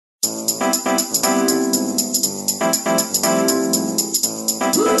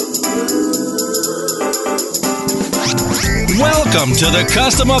Welcome to the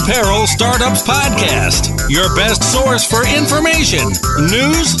Custom Apparel Startups Podcast, your best source for information,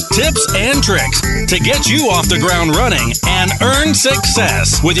 news, tips, and tricks to get you off the ground running and earn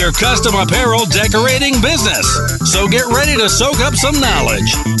success with your custom apparel decorating business. So get ready to soak up some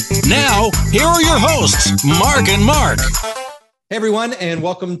knowledge. Now, here are your hosts, Mark and Mark. Hey, everyone, and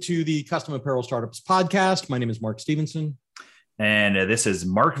welcome to the Custom Apparel Startups Podcast. My name is Mark Stevenson. And this is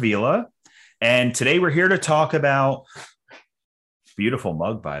Mark Vila. And today we're here to talk about beautiful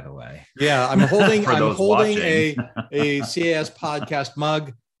mug, by the way. Yeah, I'm holding a CAS podcast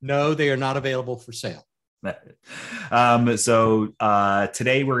mug. No, they are not available for sale. So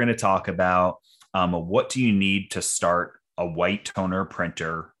today we're going to talk about what do you need to start a white toner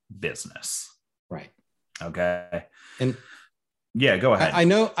printer business? Right. Okay. And yeah, go ahead. I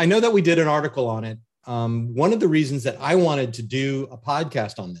know that we did an article on it. One of the reasons that I wanted to do a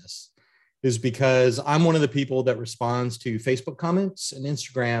podcast on this is because I'm one of the people that responds to Facebook comments and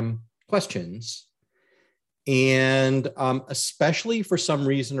Instagram questions. And especially for some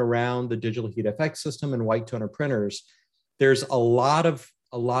reason around the digital heat FX system and white toner printers, there's a lot of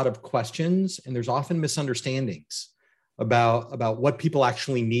questions, and there's often misunderstandings about what people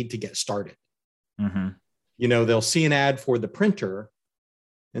actually need to get started. Mm-hmm. You know, they'll see an ad for the printer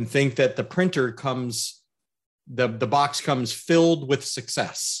and think that the printer comes, the box comes filled with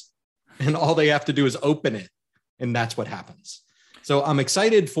success. And all they have to do is open it. And that's what happens. So I'm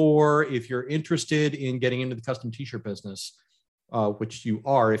excited for, if you're interested in getting into the custom t-shirt business, which you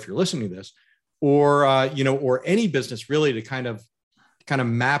are, if you're listening to this, or any business really, to kind of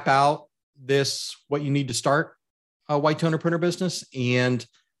map out what you need to start a white toner printer business, and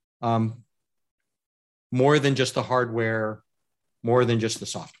more than just the hardware, more than just the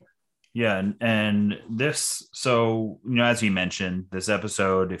software. Yeah. And this, so, as you mentioned, this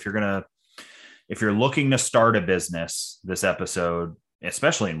episode, if you're looking to start a business, this episode,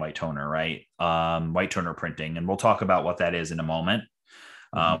 especially in white toner, right? White toner printing. And we'll talk about what that is in a moment.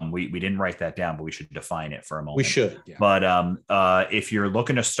 We didn't write that down, but we should define it for a moment. We should. Yeah. But if you're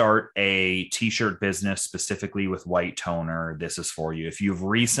looking to start a t-shirt business specifically with white toner, this is for you. If you've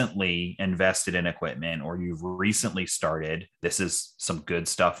recently invested in equipment or you've recently started, this is some good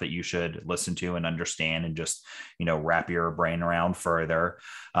stuff that you should listen to and understand and just, wrap your brain around further.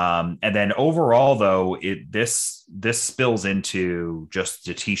 And then overall, though, this spills into just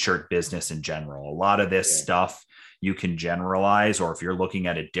the t-shirt business in general. A lot of this stuff you can generalize, or if you're looking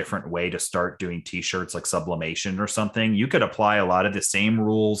at a different way to start doing t-shirts like sublimation or something, you could apply a lot of the same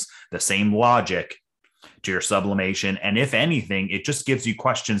rules, the same logic to your sublimation. And if anything, it just gives you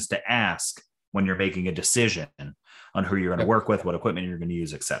questions to ask when you're making a decision on who you're going to work with, what equipment you're going to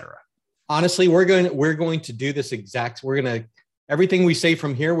use, et cetera. Honestly, we're going to do this everything we say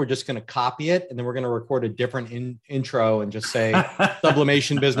from here, we're just going to copy it. And then we're going to record a different intro and just say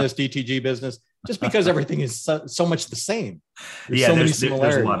sublimation business, DTG business, just because everything is so much the same. There's so many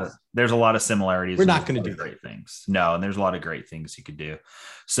similarities. There's a lot of similarities. We're not going to do great things. No. And there's a lot of great things you could do.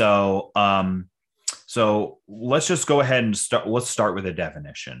 So, so let's just go ahead and let's start with a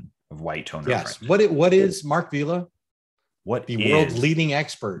definition of white toner. Yes. Print. What is Mark Vila? World's leading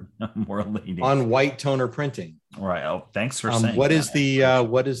expert on white toner printing. Right. Oh, thanks for saying. What is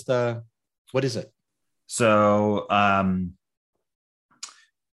it? So,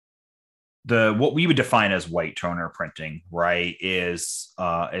 what we would define as white toner printing, right, is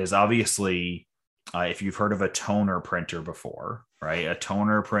obviously, if you've heard of a toner printer before, right? A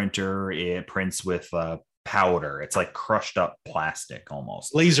toner printer, it prints with powder. It's like crushed up plastic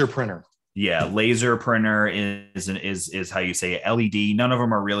almost. Laser printer. Yeah, laser printer is how you say it. LED. None of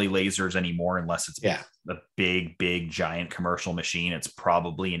them are really lasers anymore, unless it's a big giant commercial machine. It's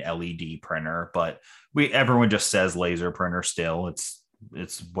probably an LED printer, but everyone just says laser printer still. It's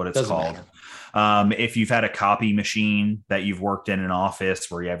what it's called. If you've had a copy machine that you've worked in an office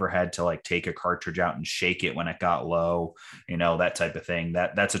where you ever had to like take a cartridge out and shake it when it got low, that type of thing,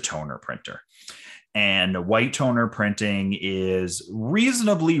 that's a toner printer. And white toner printing is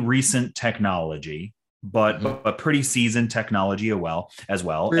reasonably recent technology, but pretty seasoned technology as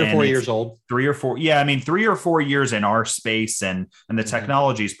well. 3 or 4 years old. 3 or 4. Yeah. I mean, 3 or 4 years in our space, and the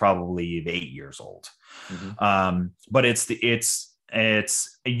technology is probably 8 years old. Mm-hmm. But it's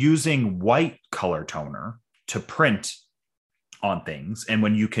using white color toner to print on things. And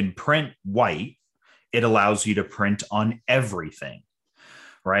when you can print white, it allows you to print on everything.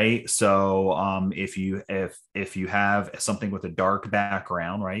 Right. So if you have something with a dark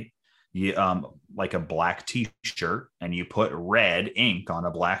background, right, you like a black t-shirt, and you put red ink on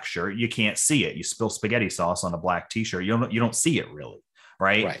a black shirt, you can't see it. You spill spaghetti sauce on a black t-shirt, you don't see it really.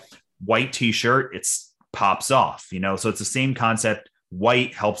 Right. White t-shirt, it's pops off, so it's the same concept.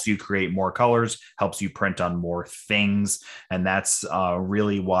 White helps you create more colors, helps you print on more things. And that's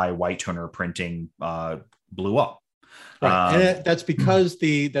really why white toner printing blew up. Right. And that's because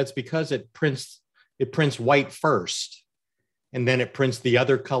it prints white first, and then it prints the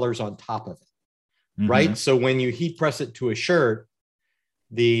other colors on top of it. Right. So when you heat press it to a shirt,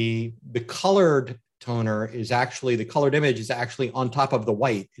 the colored toner is actually, the colored image is actually on top of the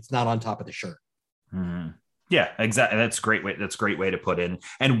white. It's not on top of the shirt. Yeah, exactly. That's a great way to put in.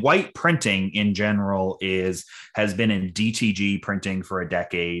 And white printing in general has been in DTG printing for a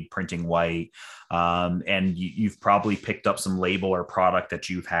decade, printing white. And you've probably picked up some label or product that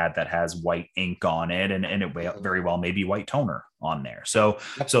you've had that has white ink on it, and it very well may be white toner on there. So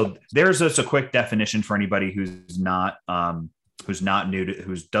there's just a quick definition for anybody who's not new to,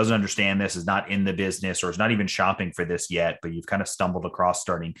 who doesn't understand this, is not in the business, or is not even shopping for this yet, but you've kind of stumbled across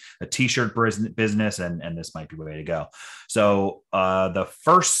starting a t-shirt business, and this might be the way to go. So the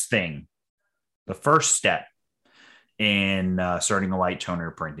first step in starting a white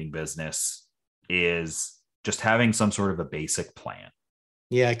toner printing business is just having some sort of a basic plan.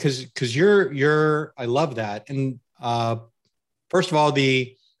 Yeah, because I love that. And first of all,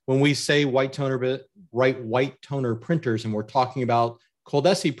 when we say white toner printers, and we're talking about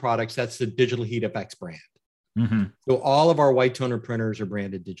Coldesi products, that's the Digital Heat FX brand. So all of our white toner printers are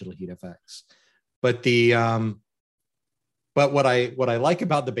branded Digital Heat FX. But what I like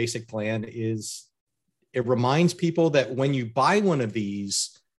about the basic plan is it reminds people that when you buy one of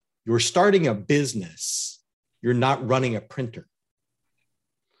these, you're starting a business. You're not running a printer.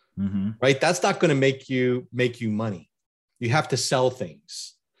 Right? That's not going to make you money. You have to sell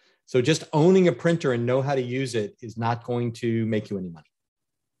things. So just owning a printer and know how to use it is not going to make you any money.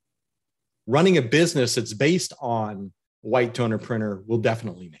 Running a business that's based on white toner printer will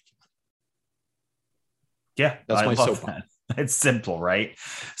definitely make you money. Yeah, that's my soapbox. It's simple, right? Yeah.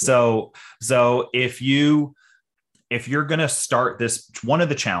 So if you're going to start this, one of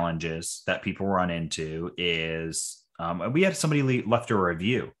the challenges that people run into is, we had somebody left a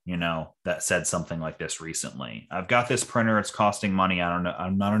review, that said something like this recently. I've got this printer. It's costing money. I don't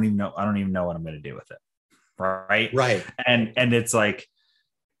even know what I'm going to do with it. Right. And it's like,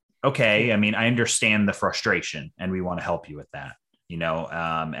 okay. I mean, I understand the frustration, and we want to help you with that,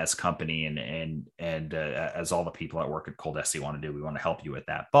 as a company and as all the people that work at Coldesi want to do, we want to help you with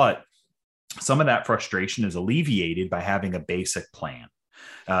that. But some of that frustration is alleviated by having a basic plan.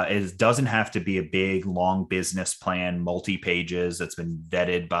 It doesn't have to be a big, long business plan, multi-pages that's been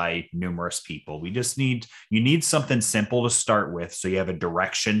vetted by numerous people. You need something simple to start with, so you have a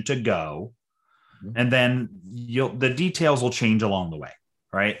direction to go, and then the details will change along the way,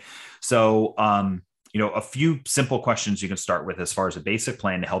 right? So, a few simple questions you can start with as far as a basic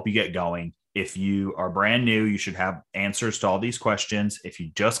plan to help you get going. If you are brand new, you should have answers to all these questions. If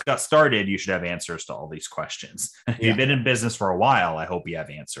you just got started, you should have answers to all these questions. If you've been in business for a while, I hope you have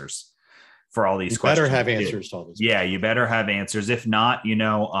answers for all these questions. You better have answers to all these. Yeah, you better have answers. If not, you're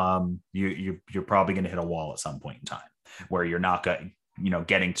probably going to hit a wall at some point in time where you're not going,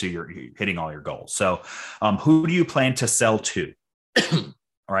 getting to hitting all your goals. So, who do you plan to sell to?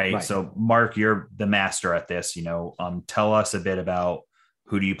 Right. So, Mark, you're the master at this. Tell us a bit about,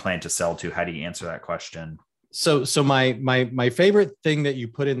 who do you plan to sell to? How do you answer that question? So my favorite thing that you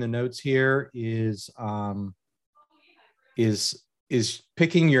put in the notes here is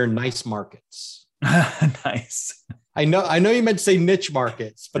picking your nice markets. Nice. I know you meant to say niche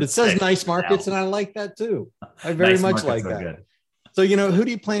markets, but it says nice markets, and I like that too. I very much like that. Good. So, who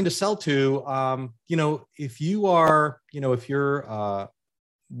do you plan to sell to? If you're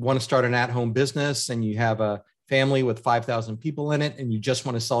want to start an at-home business and you have a family with 5,000 people in it, and you just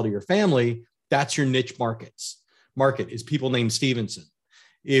want to sell to your family, that's your niche market is people named Stevenson.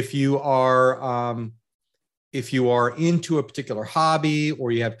 If you are into a particular hobby,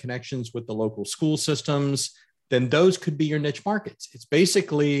 or you have connections with the local school systems, then those could be your niche markets. It's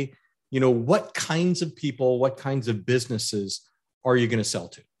basically, what kinds of people, what kinds of businesses are you going to sell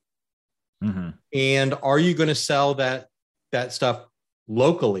to? And are you going to sell that stuff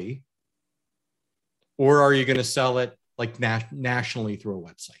locally? Or are you going to sell it like nationally through a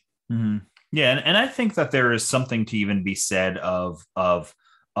website? Yeah, and I think that there is something to even be said of a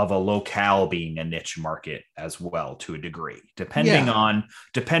locale being a niche market as well, to a degree.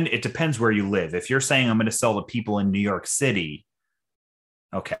 It depends where you live. If you're saying I'm going to sell to people in New York City,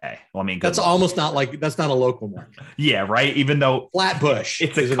 okay. Well, I mean, that's almost not that's not a local market. Yeah, right. Even though Flatbush,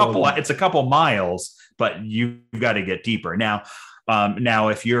 it's a couple miles, but you've got to get deeper now.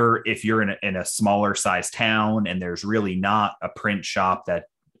 If you're in a smaller size town and there's really not a print shop that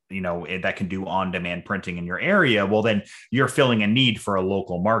that can do on-demand printing in your area, well, then you're filling a need for a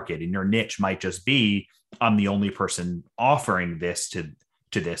local market, and your niche might just be, I'm the only person offering this to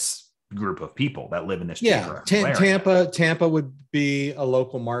this group of people that live in this geographical area. Tampa would be a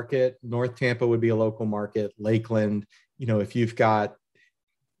local market. North Tampa would be a local market. Lakeland, if you've got,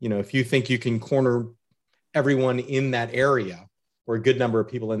 if you think you can corner everyone in that area, or a good number of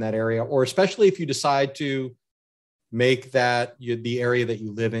people in that area, or especially if you decide to make that the area that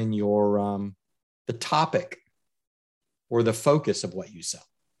you live in your the topic or the focus of what you sell.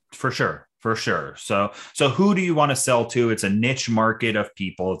 For sure. So who do you want to sell to? It's a niche market of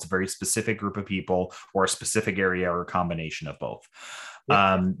people. It's a very specific group of people, or a specific area, or a combination of both.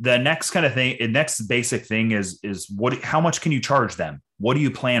 Yep. The next basic thing is how much can you charge them? What do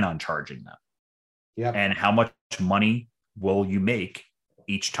you plan on charging them? Yeah. And how much money will you make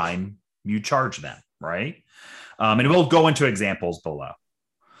each time you charge them? Right. And we'll go into examples below.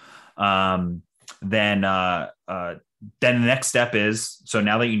 Then the next step is, so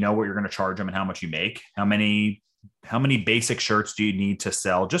now that you know what you're going to charge them and how much you make, how many basic shirts do you need to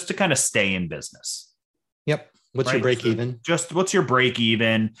sell just to kind of stay in business? Yep. What's your break even? Just what's your break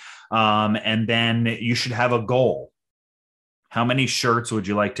even? And then you should have a goal. How many shirts would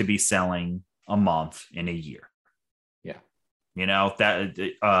you like to be selling a month in a year? Yeah.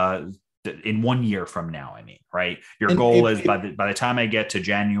 That in 1 year from now, right? Your goal is by the time I get to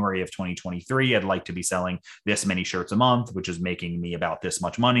January of 2023, I'd like to be selling this many shirts a month, which is making me about this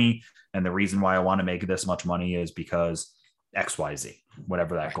much money. And the reason why I want to make this much money is because XYZ,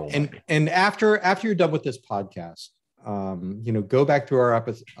 whatever that goal might be. And after you're done with this podcast, go back to our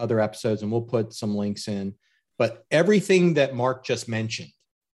other episodes, and we'll put some links in. But everything that Mark just mentioned,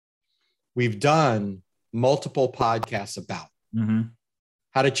 we've done multiple podcasts about. Mm-hmm.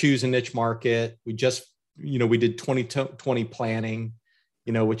 How to choose a niche market. We just, we did 2020 planning,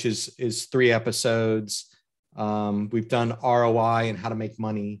 which is 3 episodes. We've done ROI and how to make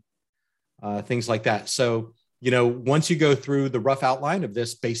money, things like that. So, once you go through the rough outline of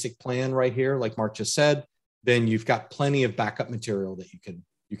this basic plan right here, like Mark just said, then you've got plenty of backup material that you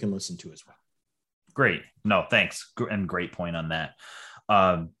can listen to as well. Great. No, thanks. And great point on that.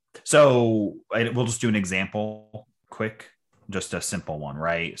 So we'll just do an example quick. Just a simple one,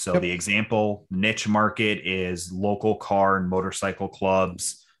 right? So The example niche market is local car and motorcycle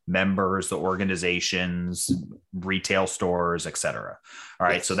clubs, members, the organizations, retail stores, etc. All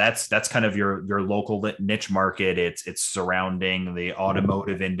right. Yes. So that's kind of your local niche market. It's surrounding the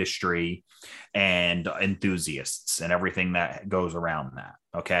automotive industry and enthusiasts and everything that goes around that.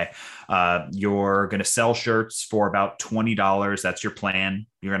 Okay. You're going to sell shirts for about $20. That's your plan.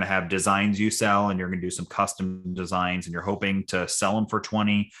 You're going to have designs you sell, and you're going to do some custom designs, and you're hoping to sell them for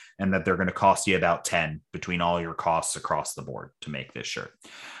 20, and that they're going to cost you about 10 between all your costs across the board to make this shirt.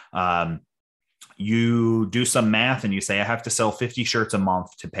 You do some math and you say, I have to sell 50 shirts a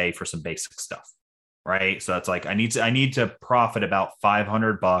month to pay for some basic stuff. Right. So that's like, I need to profit about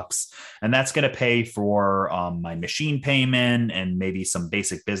 $500, and that's going to pay for my machine payment and maybe some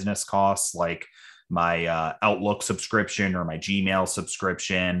basic business costs like my Outlook subscription or my Gmail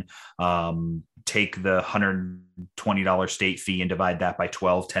subscription. Take the $120 state fee and divide that by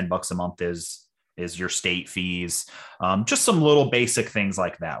 12, $10 a month is your state fees. Just some little basic things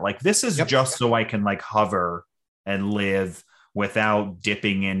like that. Like this is just so I can like hover and live without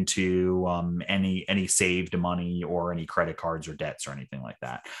dipping into any saved money or any credit cards or debts or anything like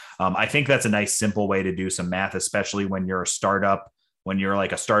that. I think that's a nice, simple way to do some math, especially when you're a startup, when you're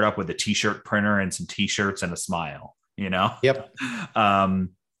like a startup with a t-shirt printer and some t-shirts and a smile, Yep. And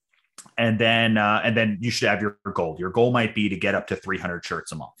then you should have your goal. Your goal might be to get up to 300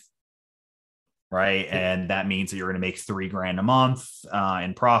 shirts a month. Right. And that means that you're going to make $3,000 a month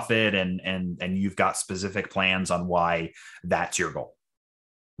in profit. And you've got specific plans on why that's your goal.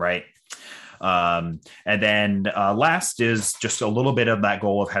 Right. And then last is just a little bit of that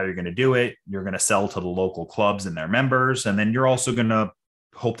goal of how you're going to do it. You're going to sell to the local clubs and their members. And then you're also going to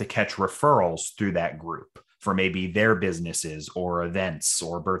hope to catch referrals through that group for maybe their businesses or events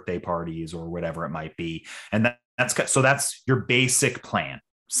or birthday parties or whatever it might be. And that's your basic plan.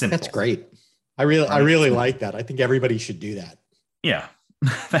 Simple. That's great. I really like that. I think everybody should do that. Yeah.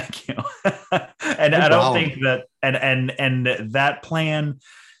 Thank you. And I don't think that, and that plan,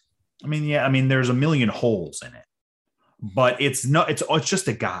 there's a million holes in it, but it's just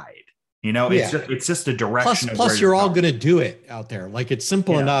a guide, it's just a direction. Plus you're all going to do it out there. Like it's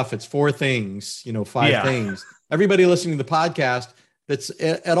simple enough. It's 4 things, 5 things. Everybody listening to the podcast that's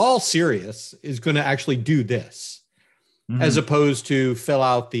at all serious is going to actually do this. As opposed to fill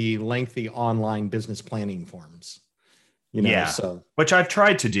out the lengthy online business planning forms. Yeah. So Which I've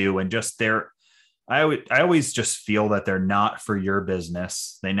tried to do, and just I always just feel that they're not for your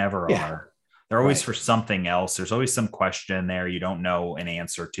business. They never Yeah. are. They're always Right. for something else. There's always some question there you don't know an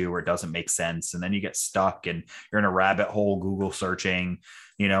answer to, or it doesn't make sense. And then you get stuck and you're in a rabbit hole Google searching.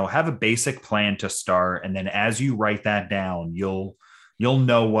 Have a basic plan to start. And then as you write that down, you'll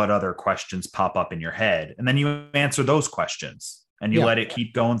know what other questions pop up in your head. And then you answer those questions and you let it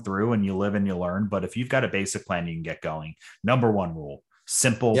keep going through, and you live and you learn. But if you've got a basic plan, you can get going. Number one rule: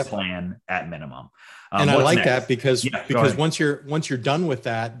 simple plan at minimum. And I like that because once you're done with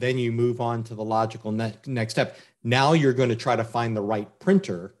that, then you move on to the logical next step. Now you're going to try to find the right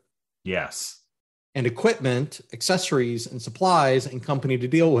printer. Yes. And equipment, accessories, and supplies and company to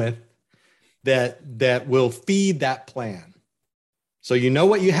deal with that will feed that plan. So you know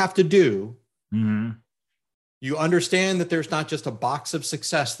what you have to do. Mm-hmm. You understand that there's not just a box of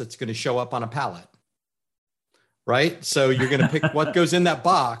success that's going to show up on a pallet, right? So you're going to pick what goes in that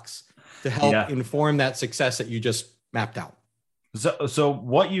box to help inform that success that you just mapped out. So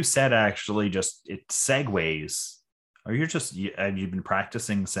what you said actually it segues. Have you been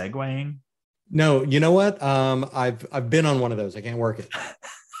practicing segueing? No, you know what? I've been on one of those. I can't work it.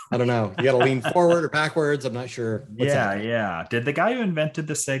 I don't know. You got to lean forward or backwards. I'm not sure. Yeah. Did the guy who invented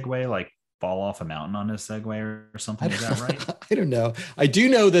the Segway fall off a mountain on his Segway or something? Is that right? I don't know. I do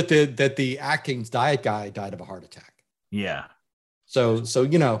know that the Atkins diet guy died of a heart attack. Yeah. So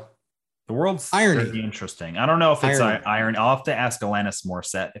the world's irony. Very interesting. I don't know if it's irony. I'll have to ask Alanis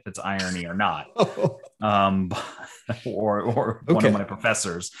Morissette if it's irony or not. Or one of my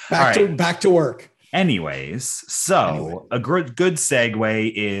professors. Back to work. Anyways, a good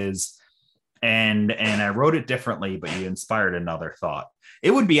segue is, and I wrote it differently, but you inspired another thought.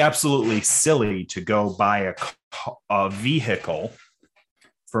 It would be absolutely silly to go buy a vehicle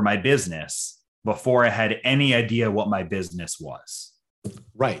for my business before I had any idea what my business was.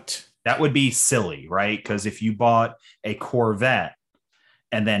 Right. That would be silly, right? Because if you bought a Corvette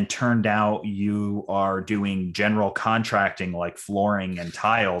and then turned out you are doing general contracting like flooring and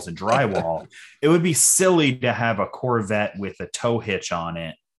tiles and drywall, it would be silly to have a Corvette with a tow hitch on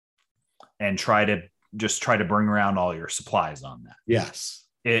it and try to bring around all your supplies on that. Yes.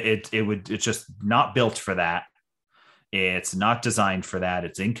 It's just not built for that. It's not designed for that.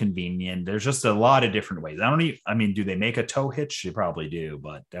 It's inconvenient. There's just a lot of different ways. Do they make a tow hitch? They probably do,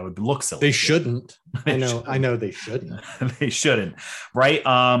 but that would look silly. They shouldn't. I know they shouldn't. They shouldn't. Right.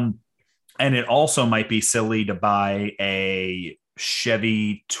 And it also might be silly to buy a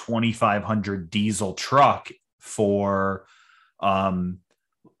Chevy 2500 diesel truck for Instacart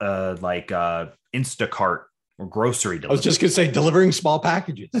or grocery delivery. I was just going to say delivering small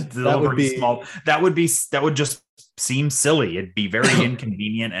packages. That would just seem silly. It'd be very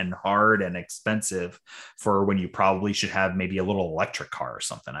inconvenient and hard and expensive for when you probably should have maybe a little electric car or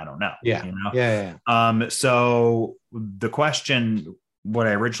something. I don't know. Yeah. So the question, what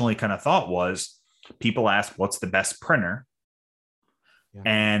I originally kind of thought was, people ask, what's the best printer? Yeah.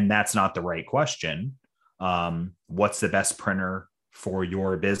 And that's not the right question. What's the best printer for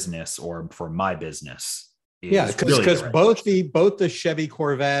your business or for my business? Because both the Chevy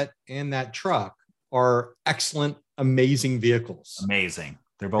Corvette and that truck are excellent, amazing vehicles. Amazing.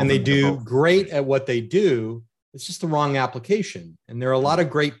 They do great at what they do. It's just the wrong application. And there are a lot of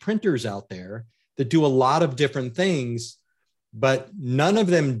great printers out there that do a lot of different things, but none of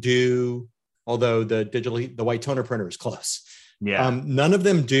them do, although the white toner printer is close. Yeah. None of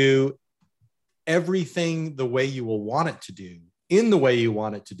them do everything the way you will want it to do, in the way you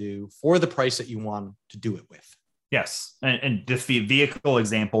want it to do, for the price that you want to do it with. Yes. And the vehicle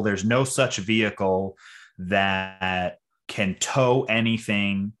example, there's no such vehicle that can tow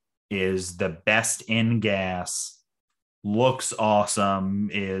anything, is the best in gas, looks awesome,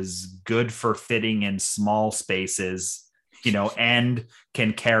 is good for fitting in small spaces, and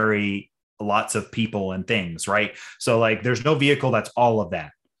can carry lots of people and things, right? So there's no vehicle that's all of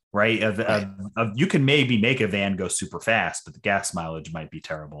that. Right. You can maybe make a van go super fast, but the gas mileage might be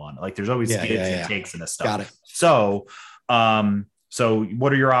terrible on it. There's always gives and takes and stuff. Got it. So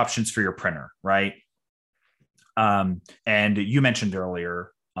what are your options for your printer? Right. And you mentioned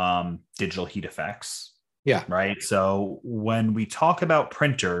earlier, digital heat effects. Yeah. Right. So when we talk about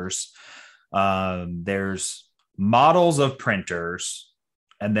printers, there's models of printers,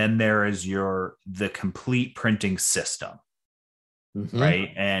 and then there is the complete printing system. Mm-hmm.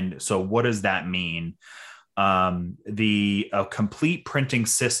 Right. And so what does that mean? A complete printing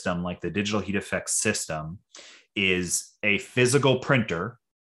system, like the digital heat effects system, is a physical printer,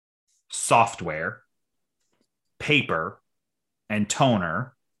 software, paper, and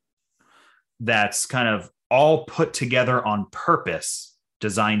toner that's kind of all put together on purpose,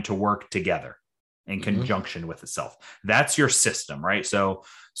 designed to work together in conjunction with itself. That's your system, right? So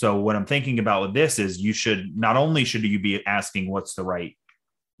what I'm thinking about with this is you be asking what's the right,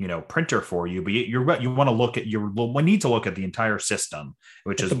 printer for you, but you want to look at we need to look at the entire system,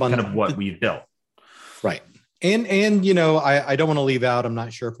 which is kind of what we've built. Right. And I don't want to leave out, I'm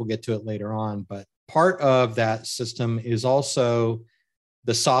not sure if we'll get to it later on, but part of that system is also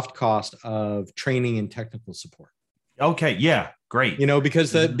the soft cost of training and technical support. Okay. Yeah. Great.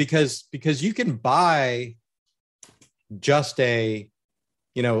 Because you can buy just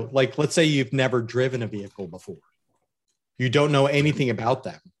like, let's say you've never driven a vehicle before. You don't know anything about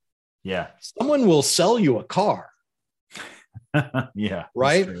them. Yeah. Someone will sell you a car. Yeah.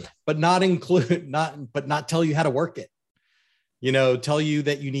 Right. But not tell you how to work it. Tell you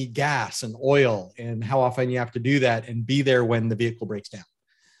that you need gas and oil and how often you have to do that and be there when the vehicle breaks down.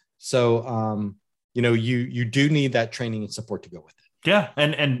 So, you do need that training and support to go with it. Yeah.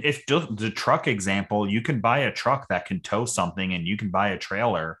 And if the truck example, you can buy a truck that can tow something and you can buy a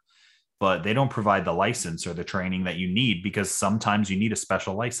trailer, but they don't provide the license or the training that you need, because sometimes you need a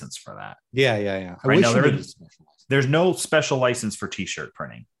special license for that. Yeah. Right now, there's no special license for t-shirt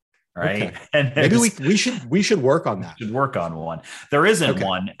printing. Right. Okay. And maybe we should work on that. Should work on one. There isn't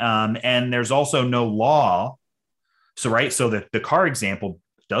one. And there's also no law. So the car example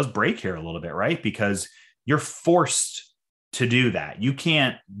does break here a little bit, right? Because you're forced to do that. You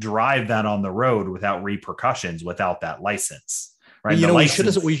can't drive that on the road without repercussions without that license. Right. We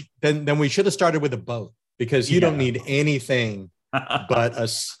should have started with a boat, because you don't need anything but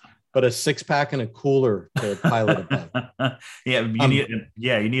a 6-pack and a cooler to pilot a boat.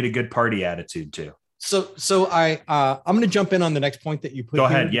 You need a good party attitude too. So I'm going to jump in on the next point that you put. Go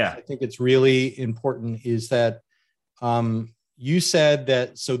ahead. Yeah. I think it's really important is that you said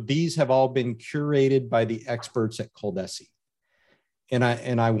that, so these have all been curated by the experts at Coldesi. And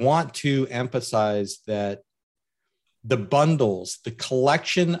I want to emphasize that the bundles, the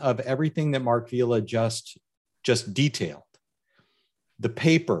collection of everything that Mark Vila just detailed, the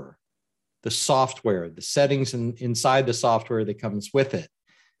paper, the software, the settings inside the software that comes with it,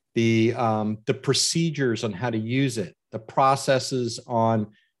 the procedures on how to use it, the processes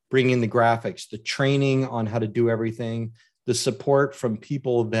on bringing the graphics, the training on how to do everything, the support from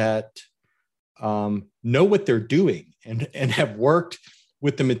people that know what they're doing and have worked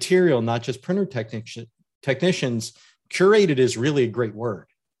with the material, not just printer technicians. Curated is really a great word,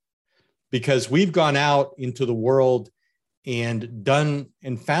 because we've gone out into the world and done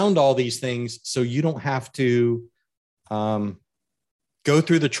and found all these things, so you don't have to go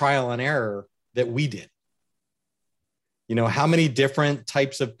through the trial and error that we did. How many different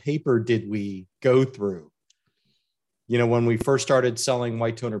types of paper did we go through? When we first started selling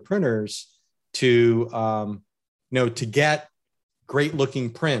white toner printers to get great looking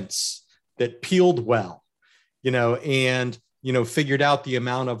prints that peeled well, and figured out the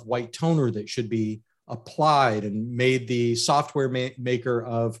amount of white toner that should be applied, and made the software maker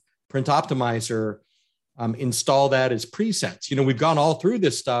of Print Optimizer install that as presets. We've gone all through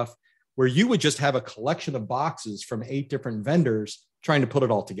this stuff where you would just have a collection of boxes from 8 different vendors trying to put it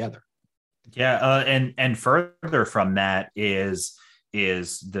all together. Yeah. And further from that is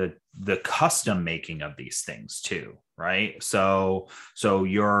the custom making of these things too. Right. So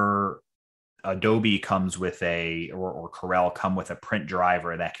your Adobe comes with or Corel come with a print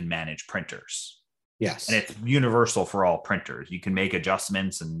driver that can manage printers. Yes. And it's universal for all printers. You can make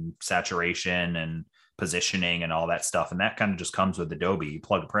adjustments and saturation and positioning and all that stuff. And that kind of just comes with Adobe. You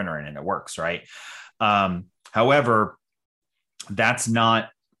plug a printer in and it works, right? However, that's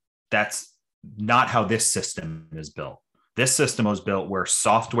not how this system is built. This system was built where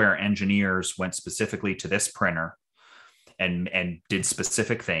software engineers went specifically to this printer and did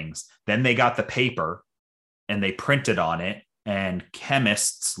specific things. Then they got the paper and they printed on it, and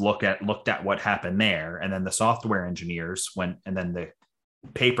chemists looked at what happened there. And then the software engineers went, and then the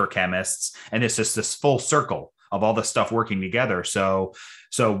paper chemists, and it's just this full circle of all the stuff working together. So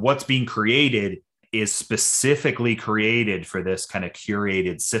what's being created is specifically created for this kind of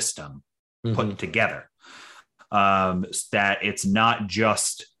curated system put together. That it's not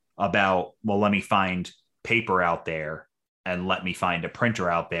just about, well, let me find paper out there and let me find a printer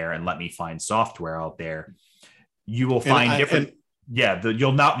out there and let me find software out there. You will find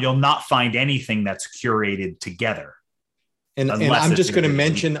you'll not find anything that's curated together. And I'm just going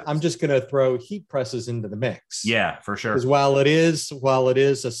to throw heat presses into the mix. Yeah, for sure. Because while it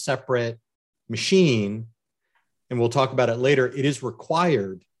is a separate machine, and we'll talk about it later, it is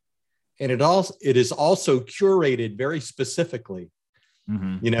required. And it is also curated very specifically,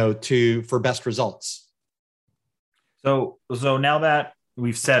 for best results. So now that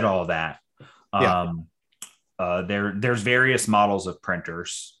we've said all that, Yeah. there's various models of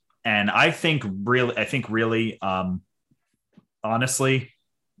printers, and I think really, honestly,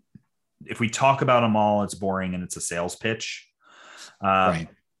 if we talk about them all, it's boring and it's a sales pitch. Right.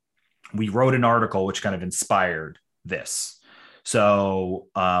 We wrote an article which kind of inspired this. So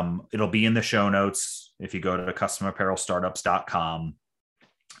it'll be in the show notes if you go to customapparelstartups.com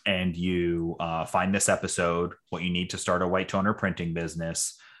and you find this episode, what you need to start a white toner printing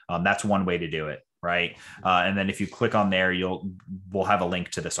business. That's one way to do it, right? And then if you click on there, we'll have a link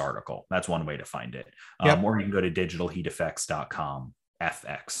to this article. That's one way to find it. Yep. Or you can go to digitalheateffects.com,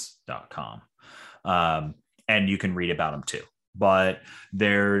 fx.com, and you can read about them too. But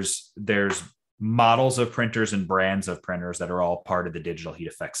there's models of printers and brands of printers that are all part of the Digital Heat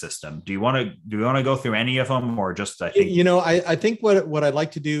Effects system. Do you want to go through any of them, or just, I think, I think what I'd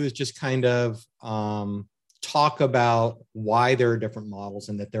like to do is just kind of talk about why there are different models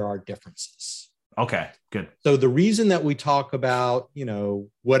and that there are differences. Okay, good. So the reason that we talk about,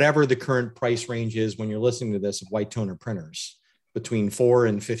 whatever the current price range is when you're listening to this of white toner printers between $4,000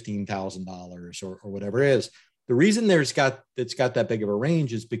 and $15,000 or whatever it is, the reason it's got that big of a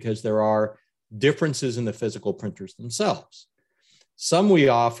range is because there are differences in the physical printers themselves. Some we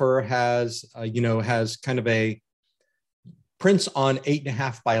offer has kind of a prints on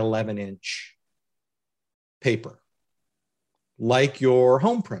 8.5 by 11 inch paper, like your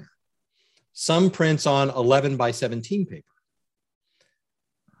home printer. Some prints on 11 by 17 paper.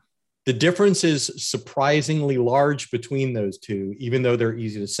 The difference is surprisingly large between those two, even though they're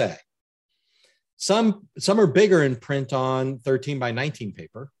easy to say. Some are bigger and print on 13 by 19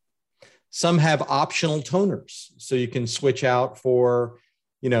 paper. Some have optional toners, so you can switch out for,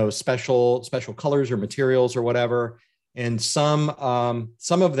 special colors or materials or whatever. And some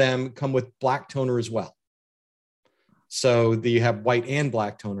of them come with black toner as well. So you have white and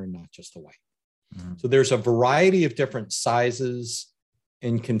black toner, not just the white. Mm-hmm. So there's a variety of different sizes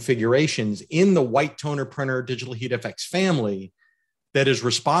and configurations in the white toner printer Digital Heat Effects family that is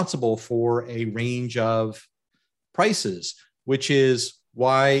responsible for a range of prices, which is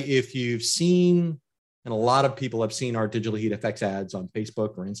why, if you've seen, and a lot of people have seen our Digital Heat Effects ads on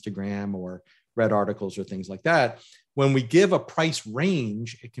Facebook or Instagram or read articles or things like that, when we give a price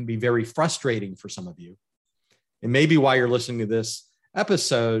range, it can be very frustrating for some of you. And maybe why you're listening to this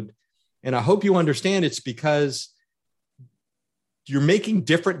episode, and I hope you understand it's because you're making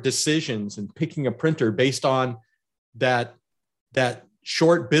different decisions and picking a printer based on that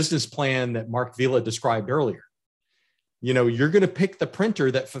short business plan that Mark Vila described earlier. You're going to pick the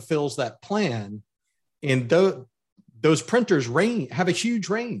printer that fulfills that plan. And those printers have a huge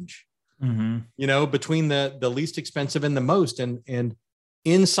range, mm-hmm. Between the least expensive and the most. And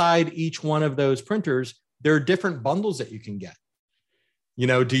inside each one of those printers, there are different bundles that you can get.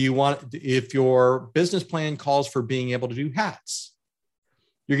 If your business plan calls for being able to do hats,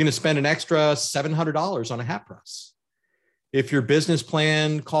 you're going to spend an extra $700 on a hat press. If your business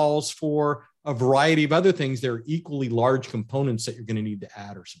plan calls for a variety of other things, there are equally large components that you're going to need to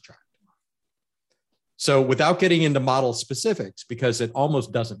add or subtract. So without getting into model specifics, because it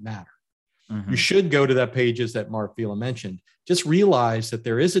almost doesn't matter, you should go to that pages that Mark Vila mentioned. Just realize that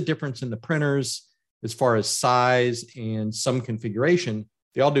there is a difference in the printers as far as size and some configuration.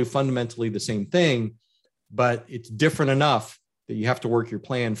 They all do fundamentally the same thing, but it's different enough that you have to work your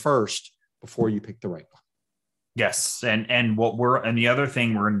plan first before you pick the right one. Yes. And the other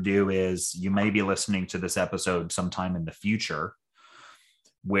thing we're going to do is, you may be listening to this episode sometime in the future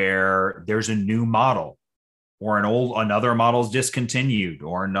where there's a new model, or another model's discontinued,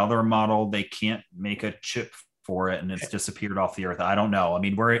 or another model, they can't make a chip for it and it's disappeared off the earth. I don't know. I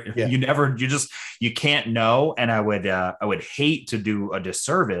mean, you can't know. And I would hate to do a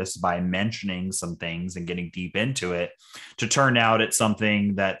disservice by mentioning some things and getting deep into it to turn out it's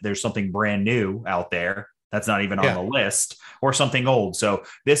something that there's something brand new out there that's not even on the list, or something old. So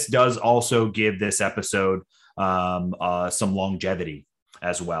this does also give this episode some longevity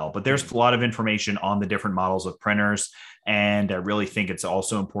as well. But there's a lot of information on the different models of printers. And I really think it's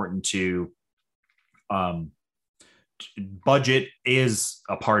also important to budget is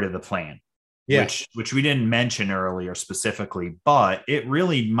a part of the plan, which we didn't mention earlier specifically, but it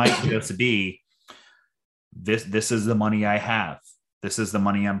really might just be this is the money I have. This is the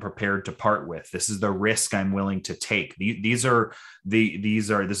money I'm prepared to part with. This is the risk I'm willing to take. This is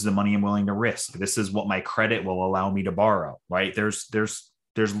the money I'm willing to risk. This is what my credit will allow me to borrow, right? There's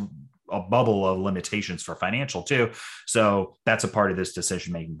a bubble of limitations for financial too. So that's a part of this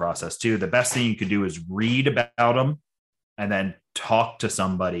decision-making process too. The best thing you could do is read about them and then talk to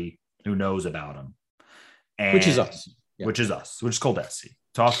somebody who knows about them. and which is us. Yeah. which is Coldesi.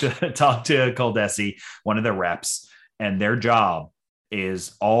 Talk to Coldesi, one of the reps, and their job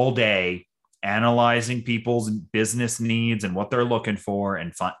is all day analyzing people's business needs and what they're looking for,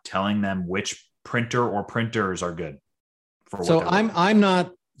 and telling them which printer or printers are good for what So they're I'm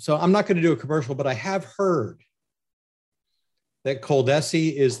not going to do a commercial, but I have heard that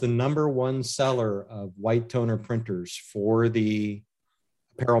Coldesi is the #1 seller of white toner printers for the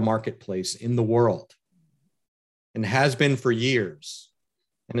apparel marketplace in the world, and has been for years,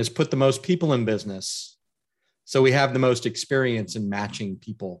 and has put the most people in business. So we have the most experience in matching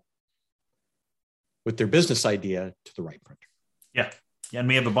people with their business idea to the right printer. Yeah. And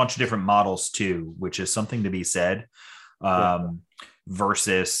we have a bunch of different models too, which is something to be said.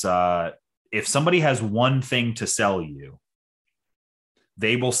 Versus if somebody has one thing to sell you,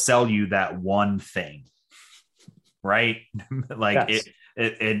 they will sell you that one thing, right? Like yes.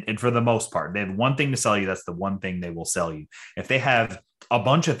 And for the most part, they have one thing to sell you. That's the one thing they will sell you. If they have a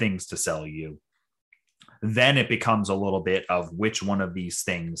bunch of things to sell you, then it becomes a little bit of which one of these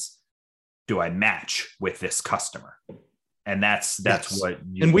things do I match with this customer? And that's yes. what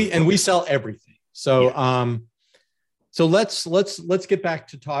we sell everything. So yeah. So let's get back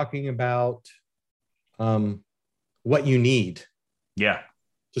to talking about what you need. Yeah.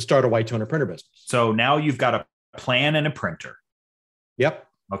 To start a white toner printer business. So now you've got a plan and a printer. Yep.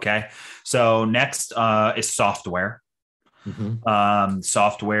 Okay. So next is software. Mm-hmm.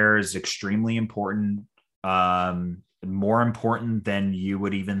 Software is extremely important. More important than you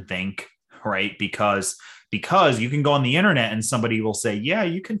would even think, right? Because you can go on the internet and somebody will say, yeah,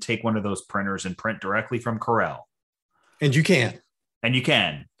 you can take one of those printers and print directly from Corel. And you can. And you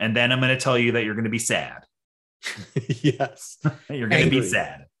can. And then I'm going to tell you that you're going to be sad. Yes. You're going to be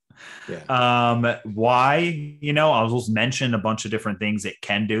sad. Yeah. Why? I'll just mention a bunch of different things it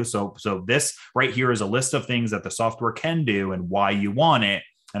can do. So this right here is a list of things that the software can do and why you want it.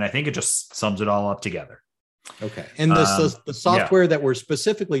 And I think it just sums it all up together. Okay. And the software that we're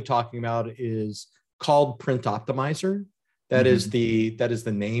specifically talking about is called Print Optimizer. That is the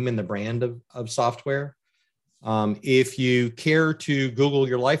name and the brand of software. If you care to Google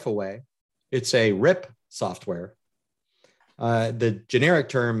your life away, it's a RIP software, the generic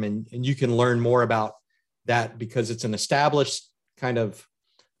term, and you can learn more about that because it's an established kind of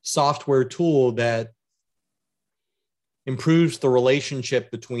software tool that improves the relationship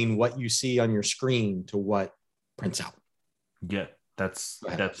between what you see on your screen to what prints out. Yeah, it's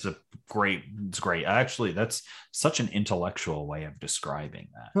great. Actually, that's such an intellectual way of describing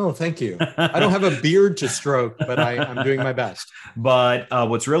that. Oh, thank you. I don't have a beard to stroke, but I'm doing my best. But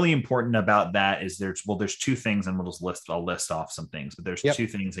what's really important about that is there's two things, and I'll list off some things, but there's two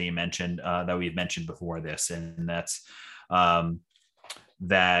things that you mentioned that we've mentioned before this, and that's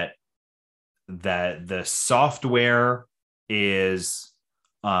that the software is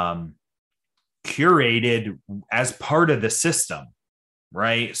curated as part of the system,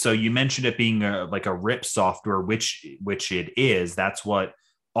 right? So you mentioned it being like a RIP software, which it is. That's what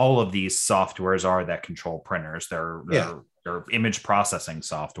all of these softwares are that control printers. They're image processing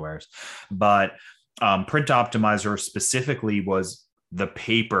softwares. But Print Optimizer specifically was the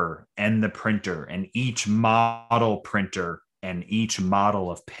paper and the printer, and each model printer and each model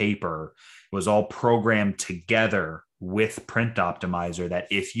of paper was all programmed together with Print Optimizer, that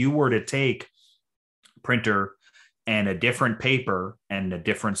if you were to take printer and a different paper and a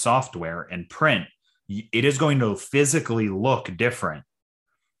different software and print, it is going to physically look different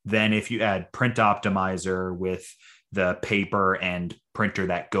than if you add Print Optimizer with the paper and printer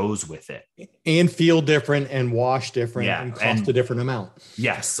that goes with it, and feel different and wash different and cost a different amount.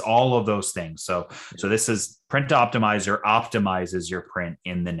 Yes, all of those things. So this is Print Optimizer optimizes your print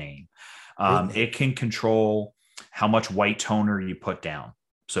in the name. It can control how much white toner you put down.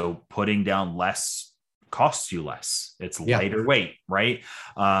 So putting down less costs you less. It's lighter weight, right?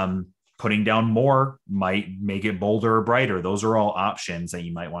 Putting down more might make it bolder or brighter. Those are all options that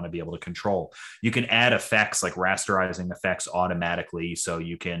you might want to be able to control. You can add effects like rasterizing effects automatically. So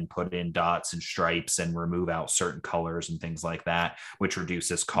you can put in dots and stripes and remove out certain colors and things like that, which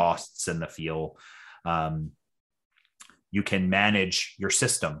reduces costs and the feel. You can manage your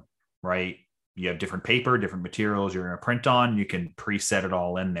system, right? You have different paper, different materials you're going to print on. You can preset it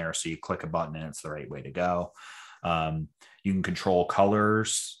all in there. So you click a button and it's the right way to go. You can control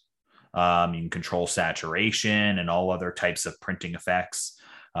colors. You can control saturation and all other types of printing effects.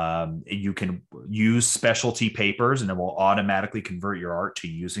 You can use specialty papers, and it will automatically convert your art to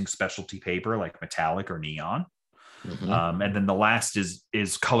using specialty paper like metallic or neon. And then the last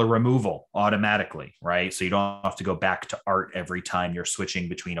is color removal automatically, right? So you don't have to go back to art every time you're switching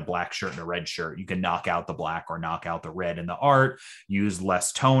between a black shirt and a red shirt. You can knock out the black or knock out the red in the art, use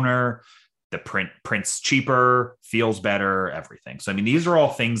less toner. The prints cheaper, feels better, everything. So, I mean, these are all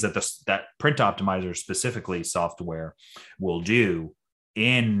things that that Print Optimizer specifically software will do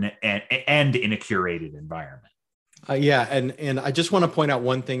in a curated environment. Yeah, and I just want to point out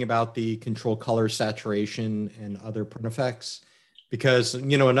one thing about the control color saturation and other print effects, because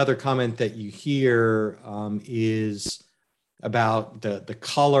another comment that you hear is about the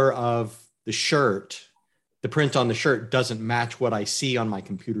color of the shirt. The print on the shirt doesn't match what I see on my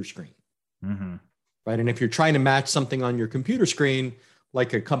computer screen. Right. And if you're trying to match something on your computer screen,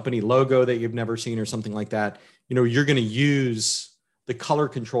 like a company logo that you've never seen or something like that, you're going to use the color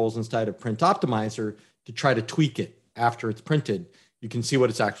controls inside of Print Optimizer to try to tweak it after it's printed. You can see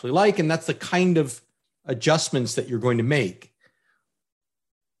what it's actually like. And that's the kind of adjustments that you're going to make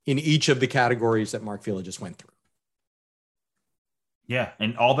in each of the categories that Mark Vila just went through. Yeah.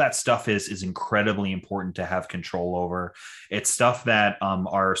 And all that stuff is incredibly important to have control over. It's stuff that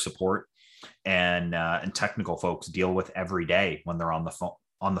our support and technical folks deal with every day when they're on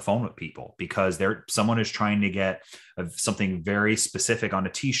the phone with people, because someone is trying to get something very specific on a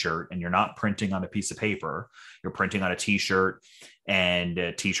t-shirt, and you're not printing on a piece of paper, you're printing on a t-shirt,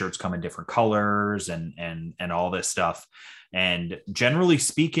 and t-shirts come in different colors and all this stuff. And generally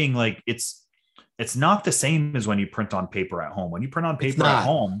speaking, like it's not the same as when you print on paper at home. When you print on paper at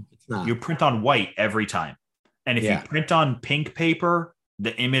home, you print on white every time. And if you print on pink paper,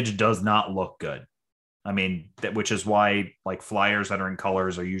 the image does not look good. I mean, which is why like flyers that are in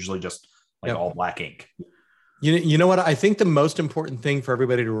colors are usually just like all black ink. You know what? I think the most important thing for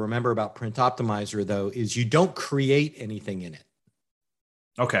everybody to remember about Print Optimizer, though, is you don't create anything in it.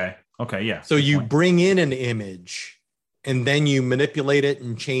 Okay. Yeah. So you bring in an image and then you manipulate it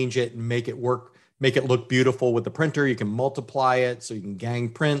and change it and make it work, make it look beautiful with the printer. You can multiply it so you can gang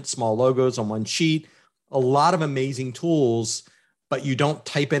print small logos on one sheet. A lot of amazing tools, but you don't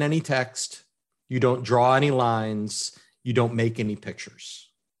type in any text. You don't draw any lines. You don't make any pictures.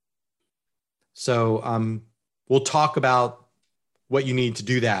 So we'll talk about what you need to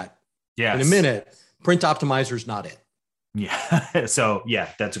do that in a minute. Print Optimizer is not it. Yeah. So yeah,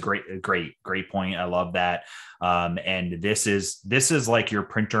 that's a great point. I love that. And this is like your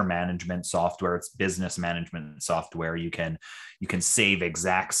printer management software. It's business management software. You can save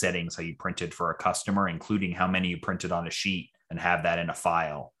exact settings how you printed for a customer, including how many you printed on a sheet, and have that in a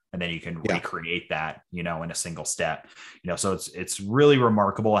file. And then you can recreate that, in a single step, so it's really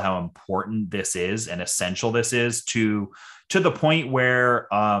remarkable how important this is and essential this is to the point where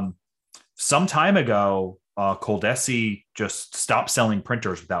some time ago, Coldesi just stopped selling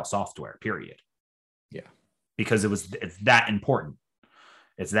printers without software, period. Yeah. Because it's that important.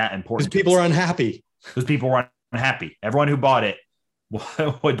 It's that important. Because people are unhappy. Everyone who bought it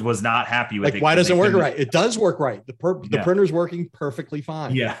was not happy with it. Why doesn't it work right? It does work right. The printer's working perfectly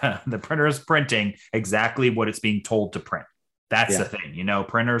fine. Yeah. The printer is printing exactly what it's being told to print. That's the thing.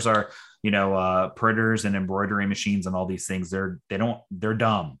 Printers are, printers and embroidery machines and all these things. They're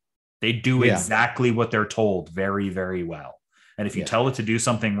dumb. They do exactly what they're told very, very well. And if you tell it to do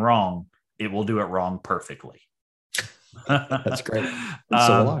something wrong, it will do it wrong perfectly. That's great.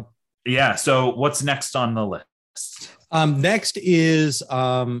 So yeah. So what's next on the list? Next is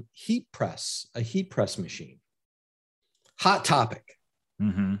heat press, a heat press machine. Hot topic.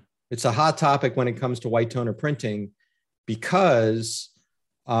 Mm-hmm. It's a hot topic when it comes to white toner printing, because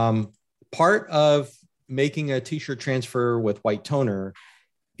part of making a t-shirt transfer with white toner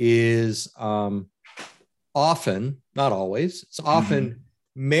is often, not always, it's often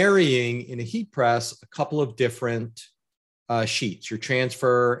marrying in a heat press a couple of different sheets, your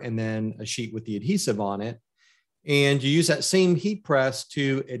transfer and then a sheet with the adhesive on it. And you use that same heat press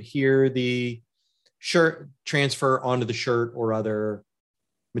to adhere the shirt transfer onto the shirt or other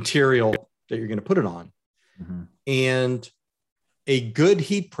material that you're going to put it on. Mm-hmm. And a good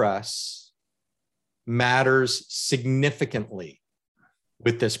heat press matters significantly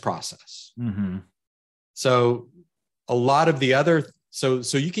with this process. Mm-hmm. So a lot of the other, so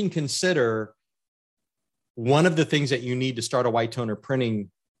you can consider one of the things that you need to start a white toner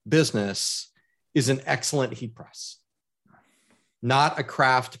printing business is an excellent heat press, not a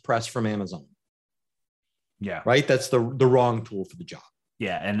craft press from Amazon. Yeah. Right. That's the wrong tool for the job.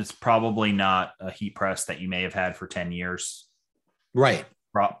 Yeah. And it's probably not a heat press that you may have had for 10 years. Right.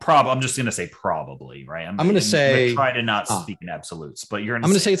 I'm just going to say probably, right? I'm going to say, try to not speak in absolutes, but I'm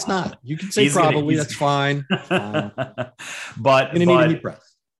going to say it's not. You can say probably. That's fine. But you need a heat press.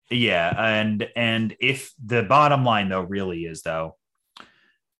 Yeah. And if the bottom line though really is though,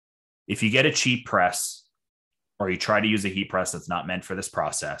 if you get a cheap press or you try to use a heat press that's not meant for this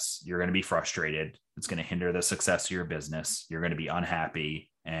process, you're going to be frustrated. It's going to hinder the success of your business. You're going to be unhappy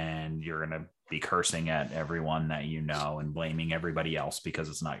and you're going to be cursing at everyone that you know and blaming everybody else because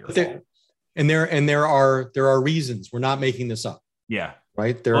it's not your fault. And there are reasons. We're not making this up. Yeah.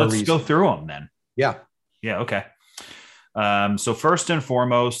 Right. Let's go through them then. Yeah. Yeah. Okay. So first and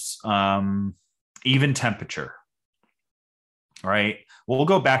foremost, even temperature. Right. We'll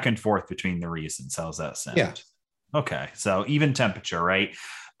go back and forth between the reasons. How's that sound? Yeah. Okay. So even temperature, right?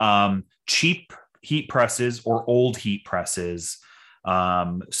 Cheap heat presses or old heat presses,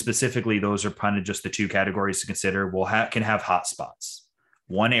 specifically, those are kind of just the two categories to consider. Can have hot spots.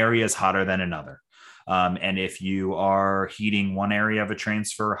 One area is hotter than another. And if you are heating one area of a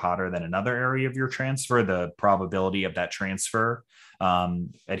transfer hotter than another area of your transfer, the probability of that transfer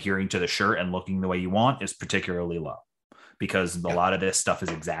adhering to the shirt and looking the way you want is particularly low, because a lot of this stuff is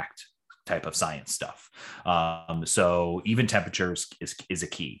exact type of science stuff. So even temperatures is a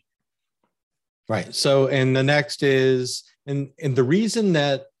key. Right. So, and the next is, and the reason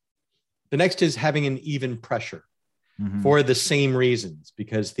that the next is having an even pressure for the same reasons,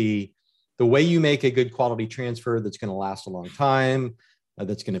 because the way you make a good quality transfer that's going to last a long time,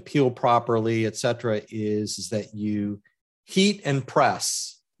 that's going to peel properly, et cetera, is that you heat and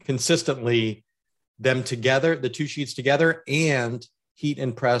press consistently them together, the two sheets together, and heat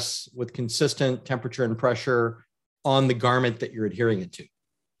and press with consistent temperature and pressure on the garment that you're adhering it to.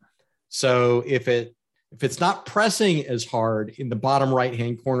 So if it's not pressing as hard in the bottom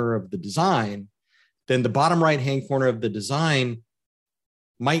right-hand corner of the design, then the bottom right-hand corner of the design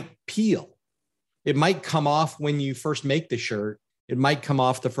might peel. It might come off when you first make the shirt. It might come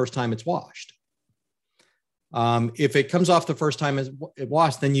off the first time it's washed. If it comes off the first time it's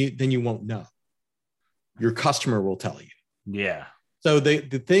washed, then you won't know. Your customer will tell you. Yeah. So the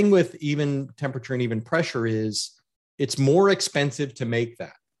thing with even temperature and even pressure is it's more expensive to make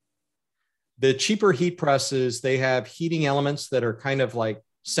that. The cheaper heat presses, they have heating elements that are kind of like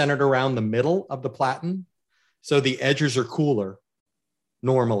centered around the middle of the platen. So the edges are cooler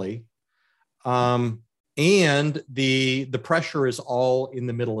normally. And the pressure is all in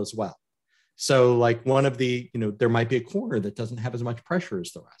the middle as well. So like one of the, there might be a corner that doesn't have as much pressure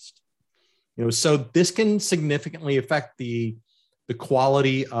as the rest. So this can significantly affect the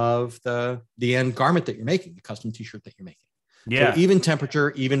quality of the end garment that you're making, the custom t-shirt that you're making. Yeah. So even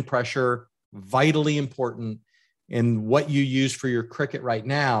temperature, even pressure, vitally important. And what you use for your Cricut right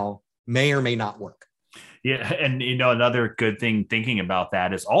now may or may not work. Yeah. And, another good thing thinking about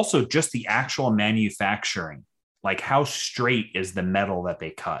that is also just the actual manufacturing, like how straight is the metal that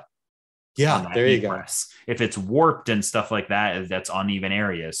they cut. Yeah, there you go. Press. If it's warped and stuff like that, that's uneven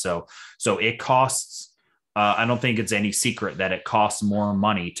areas. So it costs, I don't think it's any secret that it costs more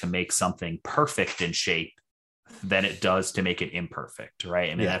money to make something perfect in shape than it does to make it imperfect,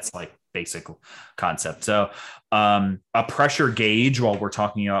 right? I mean, that's like basic concept. So a pressure gauge, while we're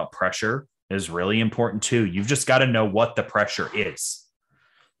talking about pressure, is really important too. You've just got to know what the pressure is.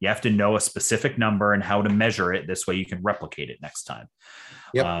 You have to know a specific number and how to measure it. This way you can replicate it next time.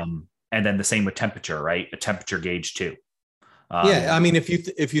 Yep. And then the same with temperature, right? A temperature gauge too. I mean, if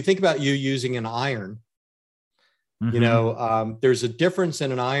you think about you using an iron, there's a difference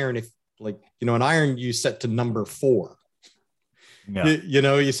in an iron. If an iron you set to number 4. Yeah.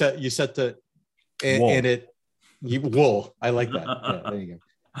 You set to wool. And wool. I like that. Yeah, there you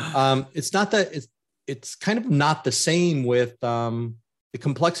go. It's not that it's kind of not the same with the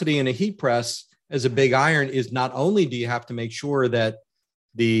complexity in a heat press as a big iron. Is not only do you have to make sure that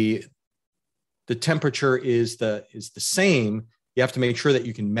the temperature is the same, you have to make sure that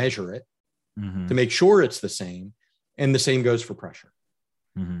you can measure it to make sure it's the same, and the same goes for pressure.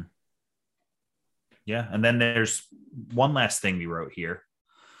 Mm-hmm. Yeah. And then there's one last thing we wrote here,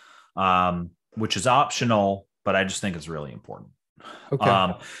 which is optional, but I just think it's really important.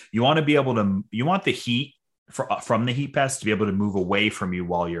 Okay. You want the heat from the heat press to be able to move away from you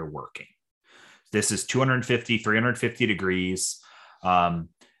while you're working. This is 250, 350 degrees.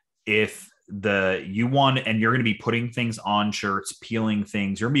 If you're going to be putting things on shirts, peeling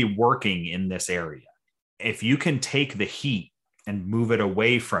things, you're going to be working in this area. If you can take the heat and move it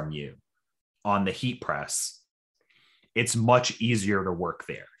away from you on the heat press, it's much easier to work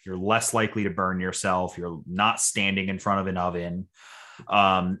there. You're less likely to burn yourself. You're not standing in front of an oven.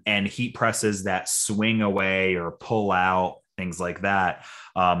 And heat presses that swing away or pull out, things like that,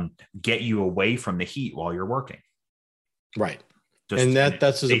 get you away from the heat while you're working. Right. And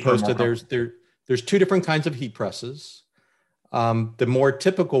that's as opposed to there's 2 different kinds of heat presses. The more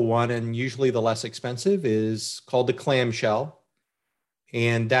typical one, and usually the less expensive, is called the clamshell.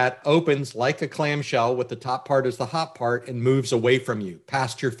 And that opens like a clamshell with the top part is the hot part and moves away from you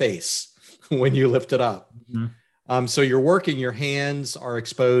past your face when you lift it up. Mm-hmm. So you're working, your hands are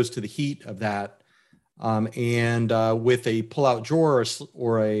exposed to the heat of that. And with a pull-out drawer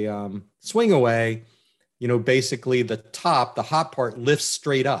or a swing away, basically the hot part lifts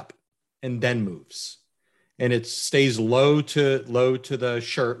straight up and then moves. And it stays low to the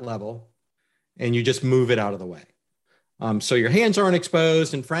shirt level, and you just move it out of the way. So your hands aren't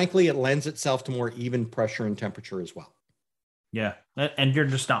exposed, and frankly, it lends itself to more even pressure and temperature as well. Yeah, and you're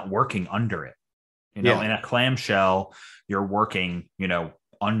just not working under it. In a clamshell, you're working,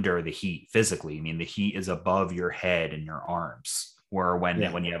 under the heat physically. I mean, the heat is above your head and your arms. Where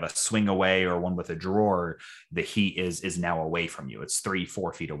when you have a swing away or one with a drawer, the heat is now away from you. It's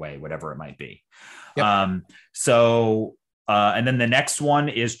 3-4 feet away, whatever it might be. Yep. And then the next one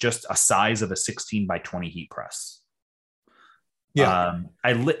is just a size of a 16 by 20 heat press. Yeah.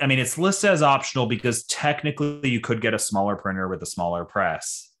 I mean, it's listed as optional because technically you could get a smaller printer with a smaller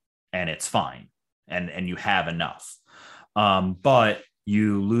press and it's fine. And you have enough. But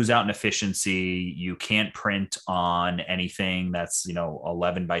you lose out in efficiency. You can't print on anything that's,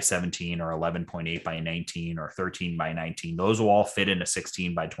 11 by 17 or 11.8 by 19 or 13 by 19. Those will all fit in a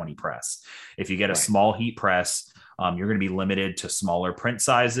 16 by 20 press. If you get a small heat press, you're going to be limited to smaller print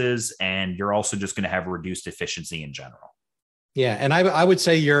sizes, and you're also just going to have reduced efficiency in general. Yeah. And I would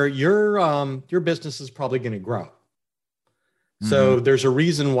say your business is probably going to grow. So there's a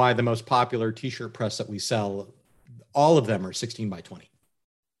reason why the most popular t-shirt press that we sell, all of them are 16 by 20.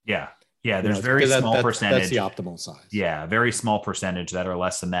 Yeah. Yeah. There's very small percentage. That's the optimal size. Yeah. Very small percentage that are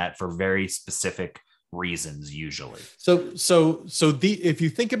less than that for very specific reasons usually. So if you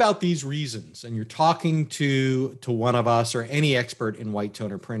think about these reasons and you're talking to one of us or any expert in white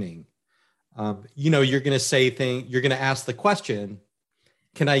toner printing, you're going to ask the question,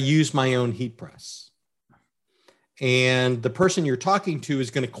 can I use my own heat press? And the person you're talking to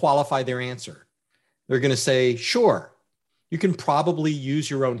is going to qualify their answer. They're going to say, sure, you can probably use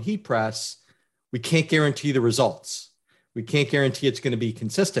your own heat press. We can't guarantee the results. We can't guarantee it's going to be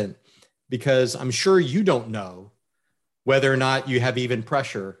consistent because I'm sure you don't know whether or not you have even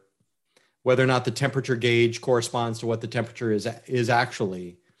pressure, whether or not the temperature gauge corresponds to what the temperature is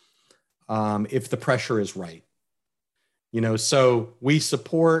actually, if the pressure is right. So we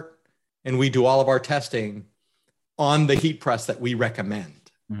support and we do all of our testing on the heat press that we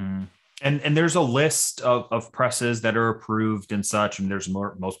recommend. Mm-hmm. And there's a list of presses that are approved and such, and there's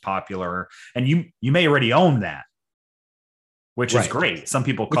most popular, and you may already own that, which is great. Some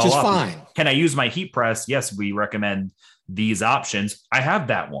people call which is up, fine. Can I use my heat press? Yes, we recommend these options. I have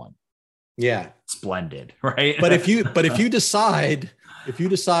that one. Yeah. Splendid. Right. But if you decide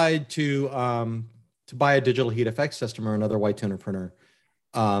to buy a digital heat effects system or another white toner printer,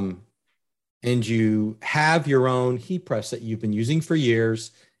 and you have your own heat press that you've been using for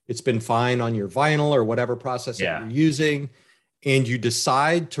years, it's been fine on your vinyl or whatever process that you're using, and you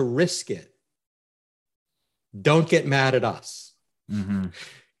decide to risk it, don't get mad at us.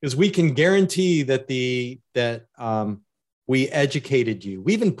 Because we can guarantee that we educated you.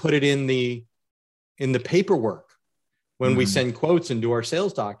 We even put it in the paperwork when we send quotes and do our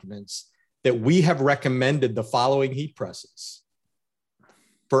sales documents that we have recommended the following heat presses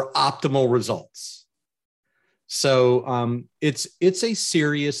for optimal results. So it's a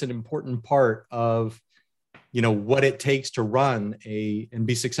serious and important part of what it takes to run and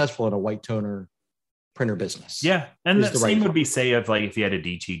be successful in a white toner printer business. Yeah. And the same would be say if you had a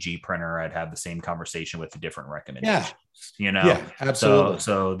DTG printer, I'd have the same conversation with the different recommendations. Yeah, absolutely.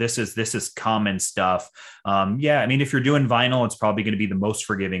 So this is common stuff. I mean, if you're doing vinyl, it's probably going to be the most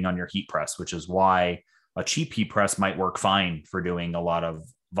forgiving on your heat press, which is why a cheap heat press might work fine for doing a lot of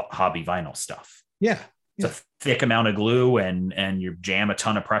hobby vinyl stuff. Yeah. It's a thick amount of glue and you jam a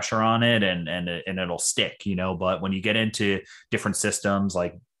ton of pressure on it and it'll stick, but when you get into different systems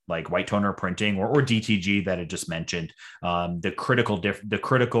like white toner printing or DTG that I just mentioned, the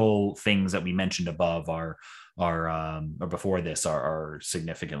critical things that we mentioned above are or before this are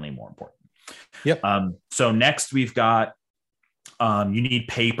significantly more important. Yep. So next we've got, you need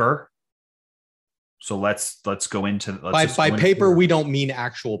paper. So let's go into by paper. We don't mean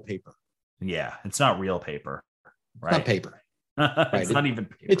actual paper. Yeah. It's not real paper, right? It's not paper. It's not even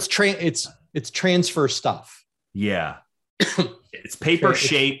paper. It's transfer stuff. Yeah. It's paper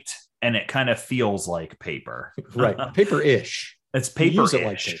shaped and it kind of feels like paper. Right. Paper-ish. It's You use it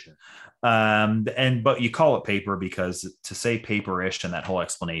paper-ish. like paper. But you call it paper because to say paper-ish and that whole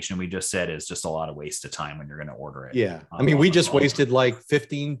explanation we just said is just a lot of waste of time when you're going to order it. Yeah. I mean, we just wasted like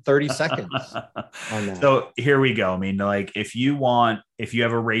 15, 30 seconds on that. So here we go. I mean, like if you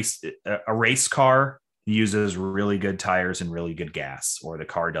have a race car uses really good tires and really good gas, or the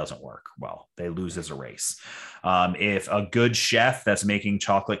car doesn't work well, they lose as a race. If a good chef that's making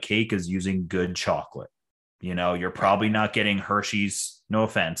chocolate cake is using good chocolate, you're probably not getting Hershey's, no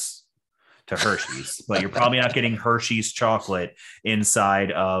offense to Hershey's, but you're probably not getting Hershey's chocolate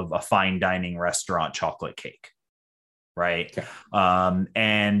inside of a fine dining restaurant chocolate cake. Right.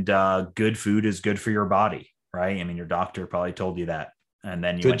 Okay. Good food is good for your body. Right. I mean, your doctor probably told you that. And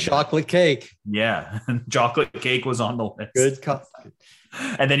then you good chocolate cake. Yeah. Chocolate cake was on the list. Good coffee.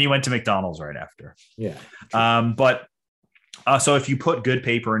 And then you went to McDonald's right after. Yeah. So if you put good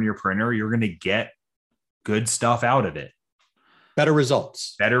paper in your printer, you're going to get good stuff out of it. Better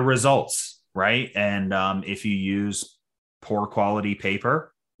results. Right. And if you use poor quality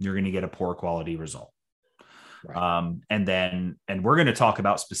paper, you're going to get a poor quality result. Right. And we're going to talk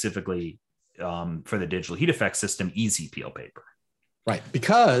about specifically for the digital heat effect system, easy peel paper. Right.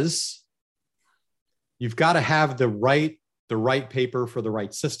 Because you've got to have the right paper for the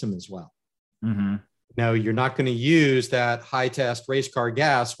right system as well. Mm-hmm. No, you're not going to use that high test race car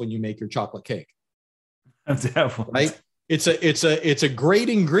gas when you make your chocolate cake. Definitely. Right. It's a great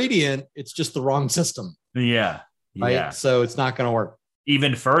ingredient. It's just the wrong system. Yeah. Right. Yeah. So it's not going to work.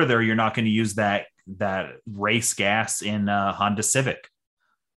 Even further, you're not going to use that race gas in Honda Civic.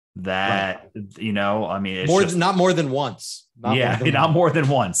 That, right. I mean, it's not more than once. Not more than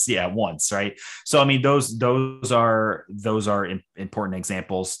once. Yeah. Once. Right. So, I mean, those are important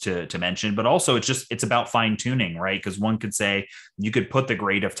examples to mention, but also it's about fine tuning, right? Because one could say you could put the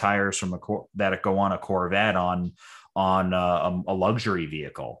grade of tires from that go on a Corvette on a luxury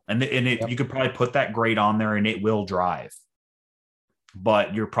vehicle. You could probably put that grade on there and it will drive.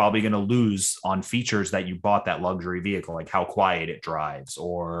 But you're probably going to lose on features that you bought that luxury vehicle, like how quiet it drives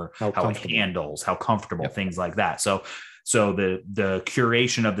or how it handles, how comfortable, things like that. So the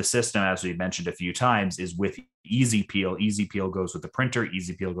curation of the system, as we mentioned a few times, is with Easy Peel. Easy Peel goes with the printer.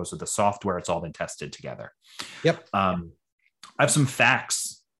 Easy Peel goes with the software. It's all been tested together. Yep. I have some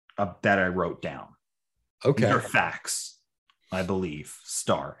facts that I wrote down. Okay. They're facts, I believe.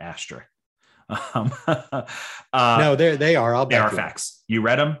 Star asterisk. No, they are. They are facts. You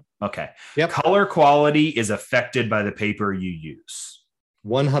read them? Okay. Yep. Color quality is affected by the paper you use.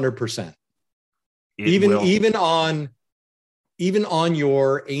 100%. Even on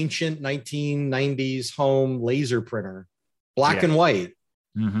your ancient 1990s home laser printer, black and white,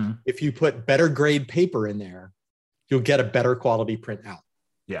 mm-hmm. if you put better grade paper in there, you'll get a better quality print out.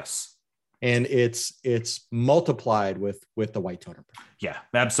 Yes. And it's multiplied with the white toner. Yeah,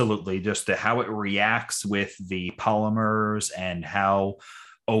 absolutely. Just how it reacts with the polymers and how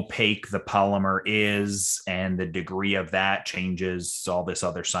opaque the polymer is, and the degree of that changes all this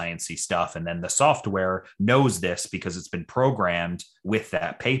other sciencey stuff. And then the software knows this because it's been programmed with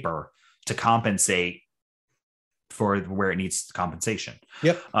that paper to compensate for where it needs compensation.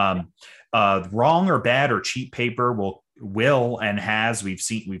 Yep. Wrong or bad or cheap paper will and has, we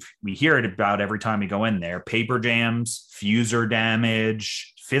hear it about every time we go in there. Paper jams, fuser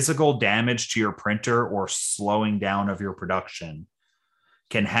damage, physical damage to your printer, or slowing down of your production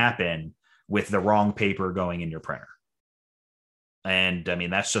can happen with the wrong paper going in your printer. And I mean,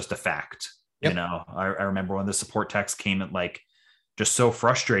 that's just a fact. Yep. I remember when the support techs came at just so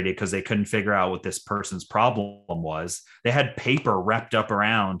frustrated because they couldn't figure out what this person's problem was. They had paper wrapped up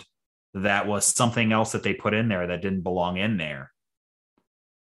around that was something else that they put in there that didn't belong in there.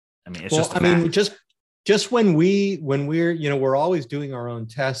 I mean, it's just when we're we're always doing our own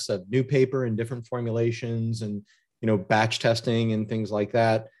tests of new paper and different formulations and, batch testing and things like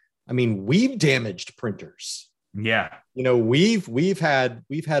that. I mean, we've damaged printers. Yeah. We've had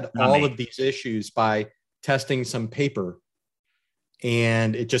all of these issues by testing some paper,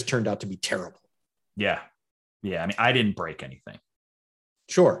 and it just turned out to be terrible. Yeah. Yeah. I mean, I didn't break anything.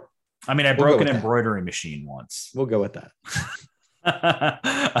 Sure. I mean, I broke an embroidery machine once. We'll go with that.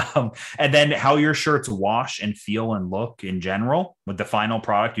 And then how your shirts wash and feel and look in general with the final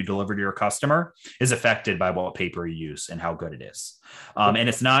product you deliver to your customer is affected by what paper you use and how good it is. And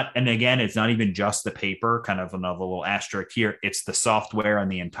it's not even just the paper, kind of another little asterisk here. It's the software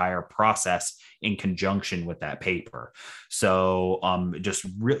and the entire process in conjunction with that paper. So just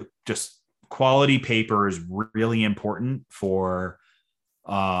quality paper is really important for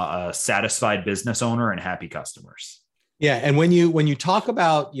a satisfied business owner and happy customers. Yeah. And when you talk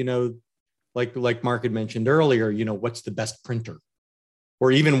about, like Mark had mentioned earlier, you know, what's the best printer,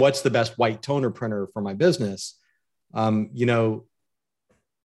 or even what's the best white toner printer for my business? You know,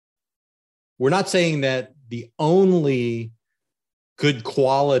 we're not saying that the only good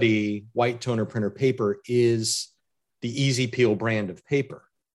quality white toner printer paper is the Easy Peel brand of paper.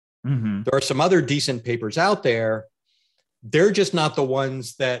 Mm-hmm. There are some other decent papers out there. They're just not the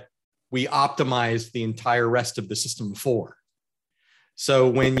ones that we optimize the entire rest of the system for. So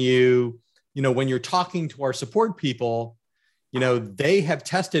when when you're talking to our support people, you know, they have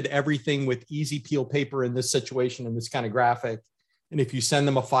tested everything with Easy Peel paper in this situation and this kind of graphic. And if you send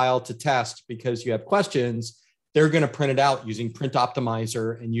them a file to test because you have questions, they're going to print it out using Print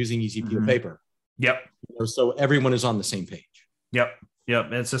Optimizer and using Easy Peel paper. Yep. You know, so everyone is on the same page. Yep.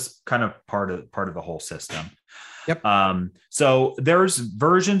 It's just kind of part of the whole system. Yep. So there's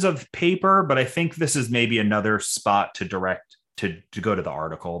versions of paper, but I think this is maybe another spot to direct to go to the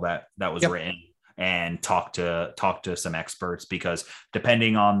article that was written and talk to some experts, because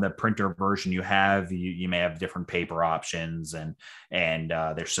depending on the printer version you have, you may have different paper options, and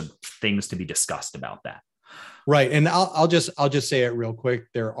there's some things to be discussed about that. Right. And I'll just say it real quick.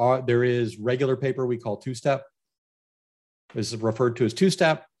 There is regular paper we call two-step. This is referred to as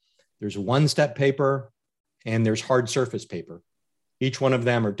two-step. There's one-step paper, and there's hard surface paper. Each one of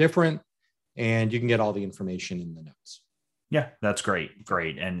them are different, and you can get all the information in the notes. Yeah, that's great.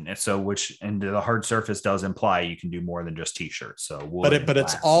 And so the hard surface does imply you can do more than just t-shirts. So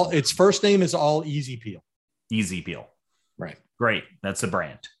its first name is all Easy Peel. Easy Peel. Right. Great. That's a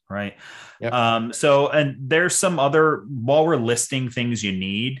brand, right? Yep. So, and there's some other, while we're listing things you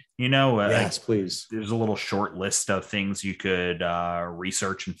need, you know, yes, please. There's a little short list of things you could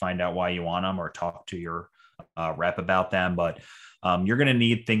research and find out why you want them, or talk to your rep about them. But you're going to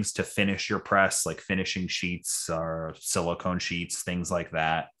need things to finish your press, like finishing sheets or silicone sheets, things like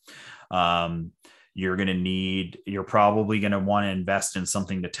that. You're probably going to want to invest in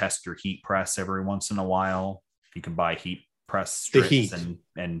something to test your heat press every once in a while. You can buy heat press strips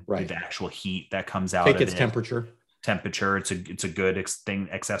and right. the actual heat that comes out. Take its temperature. It's a good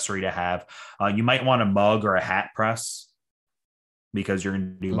accessory to have. You might want a mug or a hat press, because you're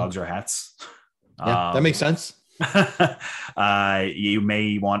going to do mugs or hats. Yeah, that makes sense. You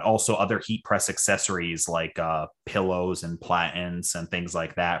may want also other heat press accessories like pillows and platens and things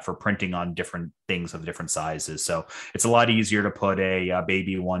like that for printing on different things of different sizes. So it's a lot easier to put a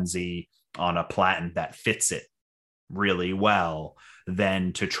baby onesie on a platen that fits it really well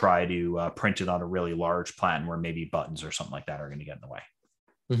than to try to print it on a really large platen where maybe buttons or something like that are going to get in the way.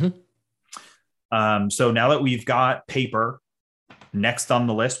 Mm-hmm. So now that we've got paper, next on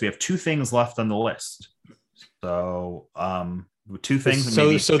the list, we have two things left on the list. So two things.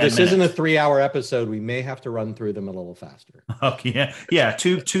 So this isn't a 3-hour episode. We may have to run through them a little faster. Okay. Yeah.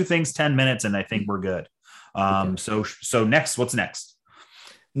 Two things, 10 minutes. And I think we're good. Okay. So next, what's next?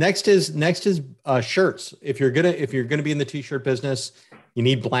 Next is shirts. If you're gonna be in the t-shirt business, you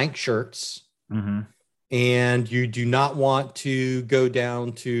need blank shirts. Mm-hmm. And you do not want to go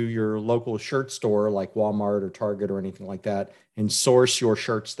down to your local shirt store like Walmart or Target or anything like that and source your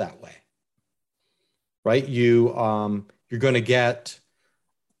shirts that way. Right? You're going to get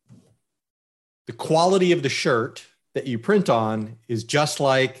the quality of the shirt that you print on is just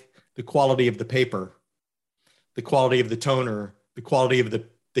like the quality of the paper, the quality of the toner, the quality of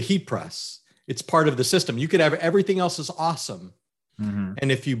the heat press. It's part of the system. You could have everything else is awesome. Mm-hmm.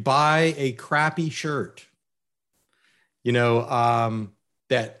 And if you buy a crappy shirt,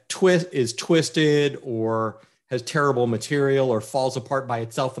 that is twisted or has terrible material or falls apart by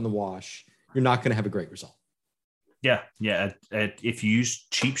itself in the wash, you're not going to have a great result. Yeah. If you use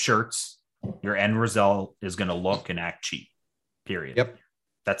cheap shirts, your end result is going to look and act cheap, period. Yep.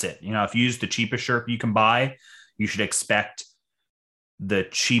 That's it. If you use the cheapest shirt you can buy, you should expect the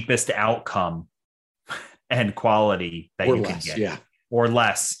cheapest outcome and quality that you can get. Yeah. Or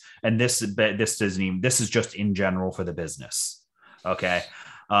less. And this is just in general for the business. Okay.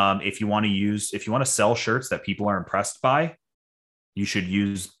 If you want to sell shirts that people are impressed by, you should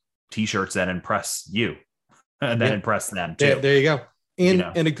use t-shirts that impress you and then impress them too. There you go.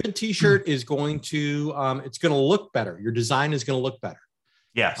 And a good t-shirt is going to, it's going to look better. Your design is going to look better.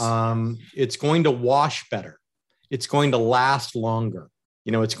 Yes. It's going to wash better. It's going to last longer.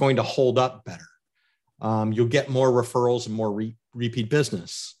 It's going to hold up better. You'll get more referrals and more repeat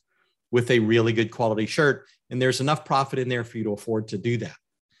business with a really good quality shirt. And there's enough profit in there for you to afford to do that,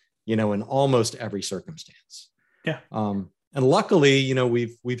 in almost every circumstance. Yeah. And luckily,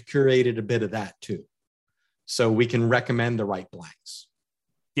 we've curated a bit of that too. So we can recommend the right blanks.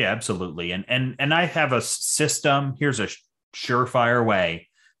 Yeah, absolutely. And I have a system. Here's a surefire way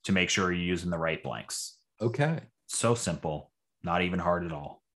to make sure you're using the right blanks. Okay. So simple, not even hard at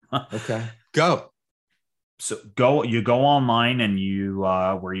all. Okay. Go. So you go online and you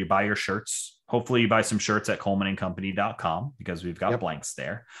where you buy your shirts. Hopefully you buy some shirts at colemanandcompany.com because we've got blanks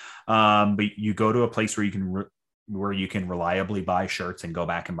there. But you go to a place where you can reliably buy shirts and go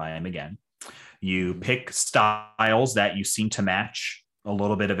back and buy them again. You pick styles that you seem to match a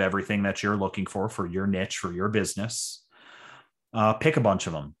little bit of everything that you're looking for your niche, for your business. Pick a bunch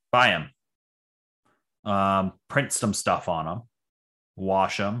of them, buy them, print some stuff on them,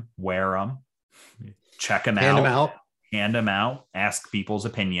 wash them, wear them, check them out, hand them out, ask people's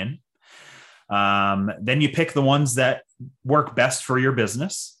opinion. Then you pick the ones that work best for your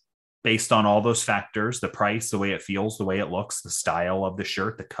business based on all those factors: the price, the way it feels, the way it looks, the style of the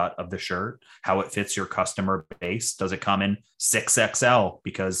shirt, the cut of the shirt, how it fits your customer base. Does it come in 6XL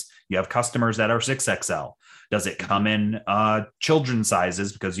because you have customers that are 6XL? Does it come in children's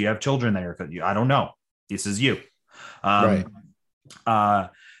sizes because you have children there? I don't know. This is you. Right.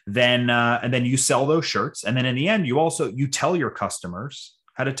 Then you sell those shirts. And then in the end, you tell your customers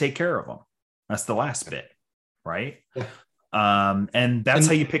how to take care of them. That's the last bit. Right. Yeah. And that's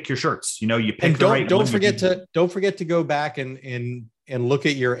how you pick your shirts. You pick the right. Don't forget to go back and look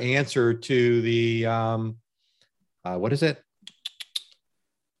at your answer to the, what is it?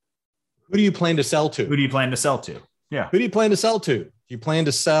 Who do you plan to sell to? Who do you plan to sell to? Yeah. Who do you plan to sell to? Do you plan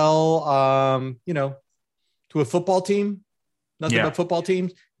to sell, to a football team? Nothing but football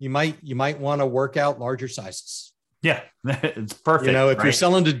teams. You might want to work out larger sizes. Yeah, it's perfect. If you're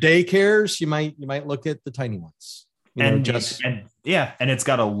selling to daycares, you might look at the tiny ones. And it's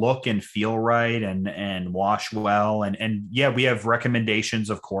got to look and feel right and wash well. And we have recommendations,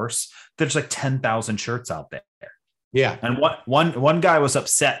 of course. There's like 10,000 shirts out there. Yeah. And one guy was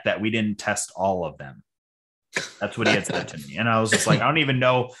upset that we didn't test all of them. That's what he had said to me. And I was just like, I don't even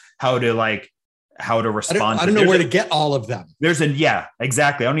know how to respond. I don't know where to get all of them.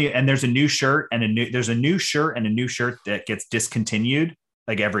 Exactly. And there's a new shirt and a new shirt that gets discontinued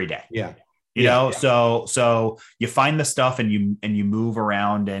like every day. Yeah. So you find the stuff and you move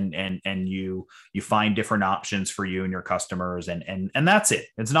around and you find different options for you and your customers and that's it.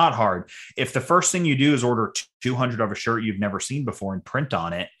 It's not hard. If the first thing you do is order 200 of a shirt you've never seen before and print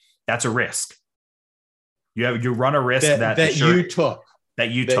on it, that's a risk. You run a risk that you took.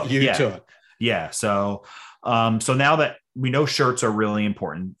 Yeah. So now that we know shirts are really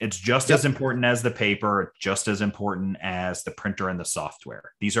important, it's just as important as the paper, just as important as the printer and the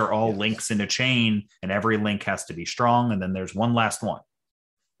software. These are all links in a chain, and every link has to be strong. And then there's one last one.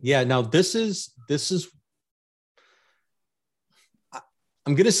 Yeah. Now this is,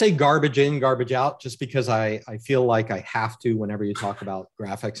 I'm going to say garbage in, garbage out, just because I feel like I have to whenever you talk about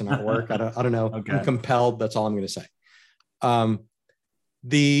graphics and artwork. I don't know. Okay. I'm compelled. That's all I'm going to say.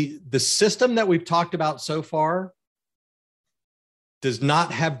 The system that we've talked about so far does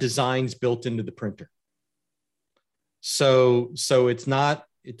not have designs built into the printer. So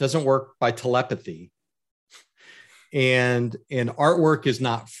it doesn't work by telepathy, and artwork is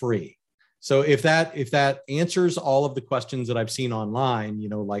not free. So if that answers all of the questions that I've seen online,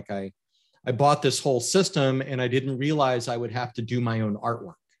 like I bought this whole system and I didn't realize I would have to do my own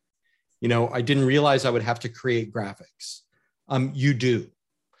artwork. I didn't realize I would have to create graphics. You do.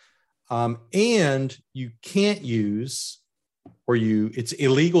 And you can't use, it's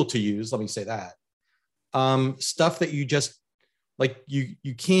illegal to use, let me say that, stuff that you just, like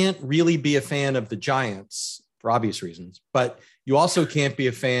you can't really be a fan of the Giants for obvious reasons, but you also can't be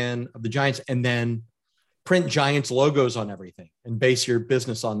a fan of the Giants and then print Giants logos on everything and base your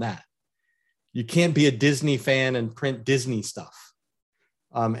business on that. You can't be a Disney fan and print Disney stuff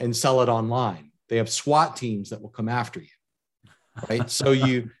and sell it online. They have SWAT teams that will come after you. Right. So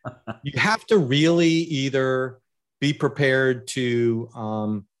you have to really either be prepared to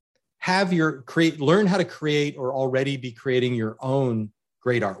learn how to create or already be creating your own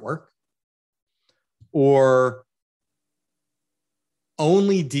great artwork, or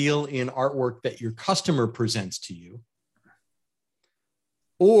only deal in artwork that your customer presents to you,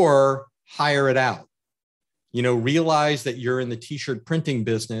 or hire it out. Realize that you're in the t-shirt printing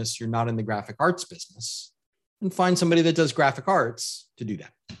business, you're not in the graphic arts business, and find somebody that does graphic arts to do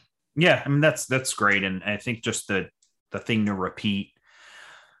that. Yeah, I mean, that's great. And I think just the thing to repeat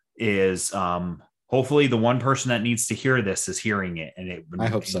is hopefully the one person that needs to hear this is hearing it. And I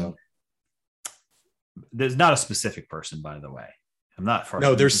hope so. There's not a specific person, by the way. I'm not.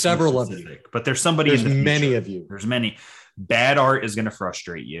 No, there's several of you, but there's somebody. There's many of you. There's many. Bad art is going to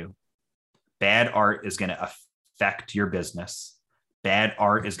frustrate you. Bad art is going to affect your business. Bad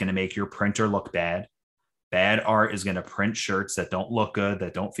art is going to make your printer look bad. Bad art is going to print shirts that don't look good,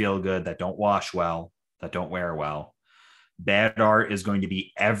 that don't feel good, that don't wash well, that don't wear well. Bad art is going to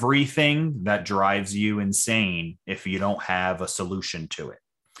be everything that drives you insane if you don't have a solution to it.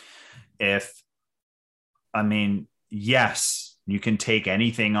 Yes, you can take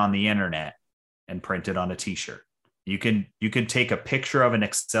anything on the internet and print it on a t-shirt. You can take a picture of an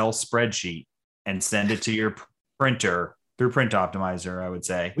Excel spreadsheet and send it to your printer through Print Optimizer, I would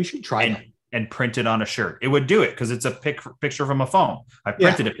say. We should try that. And print it on a shirt. It would do it because it's a picture from a phone. I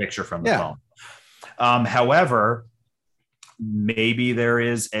printed a picture from the phone. However, maybe there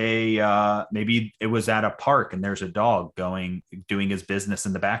is maybe it was at a park and there's a dog doing his business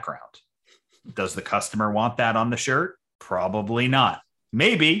in the background. Does the customer want that on the shirt? Probably not.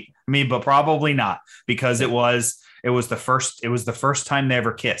 Maybe, but probably not, because it was the first time they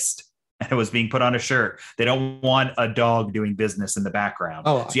ever kissed. And it was being put on a shirt. They don't want a dog doing business in the background.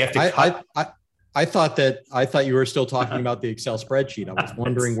 Oh, so you have to I thought you were still talking about the Excel spreadsheet. I was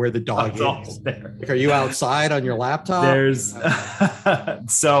wondering where the dog is. Like, are you outside on your laptop?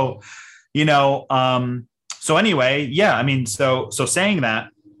 So anyway, yeah. So saying that,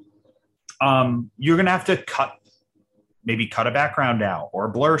 you're going to have to maybe cut a background out or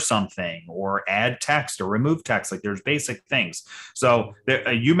blur something or add text or remove text. Like, there's basic things. So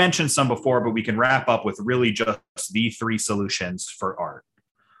you mentioned some before, but we can wrap up with really just the 3 solutions for art.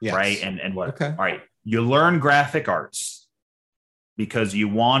 Yes. Right. And what? Okay. All right. You learn graphic arts because you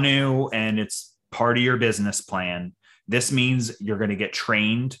want to, and it's part of your business plan. This means you're going to get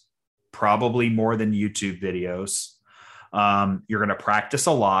trained probably more than YouTube videos. You're going to practice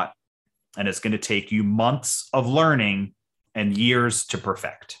a lot, and it's going to take you months of learning and years to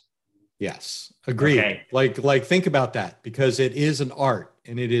perfect. Yes. Agreed. Okay. Like think about that, because it is an art,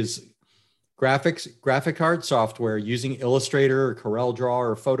 and it is graphic art software using Illustrator or CorelDRAW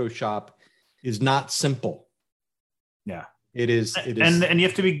or Photoshop is not simple. Yeah. It is. And you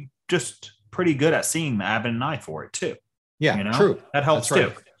have to be just pretty good at seeing the having an eye for it too. Yeah. True. That helps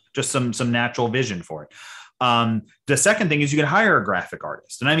too. Just some natural vision for it. The second thing is you can hire a graphic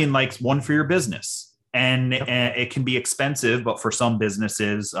artist, and I mean, like, one for your business. And it can be expensive, but for some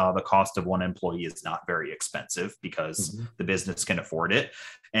businesses, the cost of one employee is not very expensive because the business can afford it.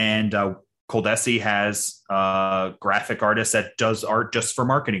 And Coldesi has a graphic artist that does art just for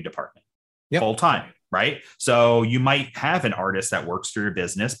marketing department full time, right? So you might have an artist that works for your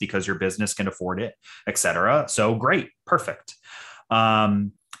business because your business can afford it, etc. So great, perfect.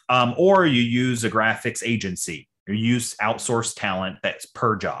 Or you use a graphics agency, or use outsourced talent that's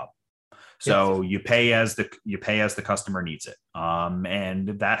per job. So you pay as the customer needs it.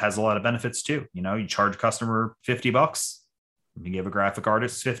 And that has a lot of benefits too. You charge a customer $50, you give a graphic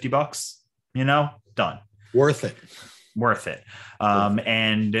artist $50, done. Worth it.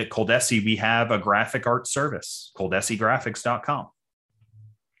 And at Coldesi, we have a graphic art service, coldesigraphics.com.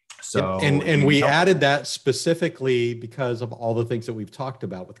 So, and we added that specifically because of all the things that we've talked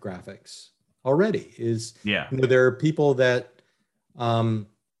about with graphics already. There are people that,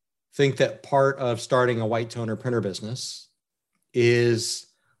 think that part of starting a white toner printer business is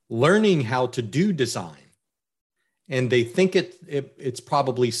learning how to do design. And they think it's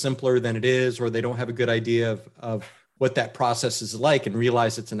probably simpler than it is, or they don't have a good idea of what that process is like and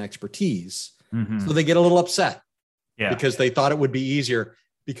realize it's an expertise. So they get a little upset because they thought it would be easier.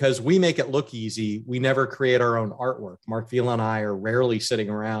 Because we make it look easy, we never create our own artwork. Mark Vila and I are rarely sitting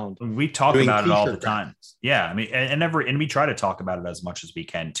around. We talk about it all the time. Yeah, I mean, and we try to talk about it as much as we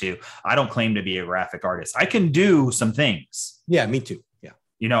can too. I don't claim to be a graphic artist. I can do some things. Yeah, me too.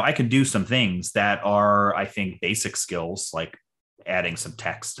 Yeah, I can do some things that are, I think, basic skills, like adding some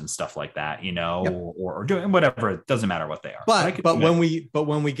text and stuff like that. Or doing whatever. It doesn't matter what they are. But when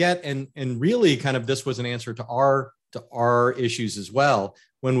we get and really kind of, this was an answer to our issues as well.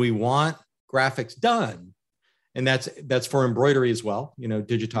 When we want graphics done, and that's for embroidery as well,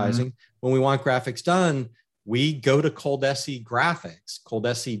 digitizing. When we want graphics done, we go to Coldesi Graphics,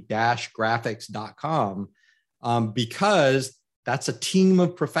 coldesi-graphics.com, because that's a team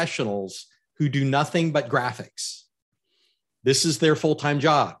of professionals who do nothing but graphics. This is their full-time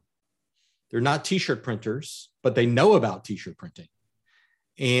job. They're not t-shirt printers, but they know about t-shirt printing,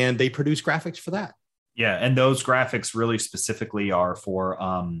 and they produce graphics for that. Yeah, and those graphics really specifically are for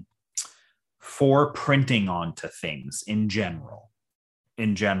printing onto things in general.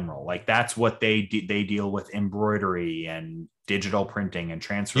 Like, that's what they deal with: embroidery and digital printing and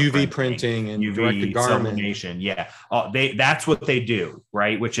transfer UV printing and UV sublimation. Yeah, that's what they do,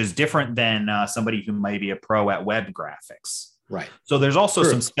 right? Which is different than somebody who might be a pro at web graphics. Right. So there's also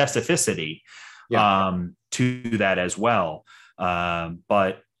some specificity to that as well.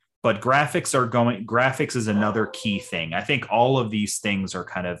 But But graphics is another key thing. I think all of these things are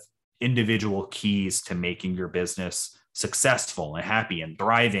kind of individual keys to making your business successful and happy and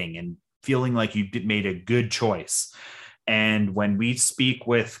thriving and feeling like you made a good choice. And when we speak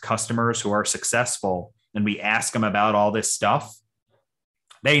with customers who are successful and we ask them about all this stuff,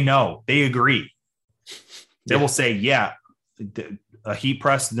 they know, they agree. They will say, yeah, a heat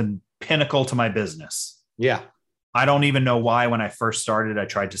press is the pinnacle to my business. Yeah. I don't even know why when I first started, I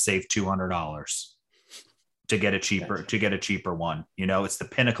tried to save $200 to get a cheaper one. You know, it's the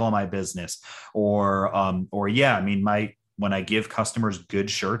pinnacle of my business. Or yeah, I mean, when I give customers good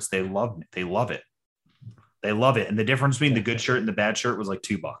shirts, they love it. They love it. They love it. And the difference between the good shirt and the bad shirt was like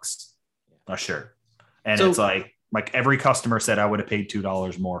 $2 a shirt. And so, it's like every customer said I would have paid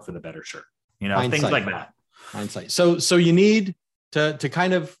 $2 more for the better shirt, you know, things like that. Hindsight. So you need to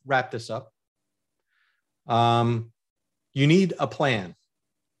kind of wrap this up. You need a plan,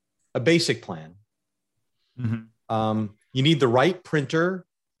 a basic plan. Mm-hmm. You need the right printer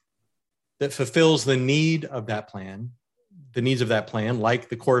that fulfills the needs of that plan, like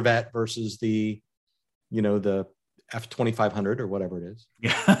the Corvette versus the F2500 or whatever it is.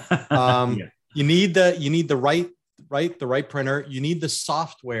 Yeah. You need the right printer. You need the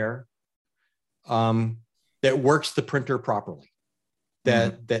software that works the printer properly,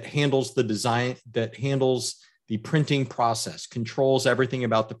 that handles the design, that handles the printing process, controls everything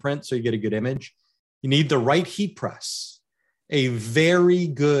about the print so you get a good image. You need the right heat press, a very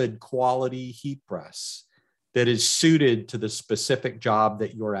good quality heat press that is suited to the specific job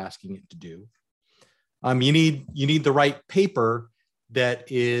that you're asking it to do. You need the right paper that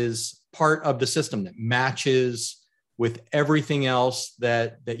is part of the system that matches with everything else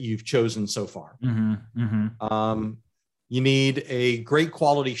that you've chosen so far. You need a great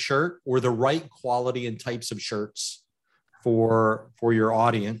quality shirt or the right quality and types of shirts for your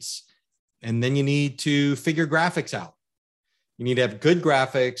audience. And then you need to figure graphics out. You need to have good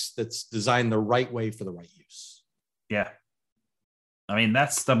graphics that's designed the right way for the right use. Yeah. I mean,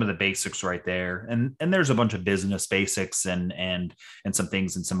 that's some of the basics right there. And there's a bunch of business basics and some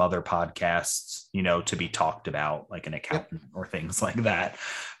things in some other podcasts, you know, to be talked about, like an accountant or things like that.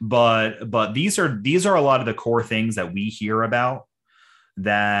 But these are a lot of the core things that we hear about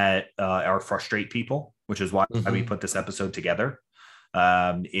that are frustrate people, which is why we put this episode together.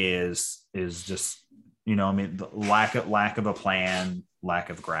 Is just, you know, I mean, the lack of a plan, lack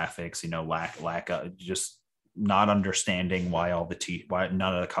of graphics, you know, lack of just not understanding why why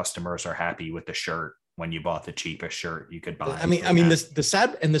none of the customers are happy with the shirt when you bought the cheapest shirt you could buy. I mean, the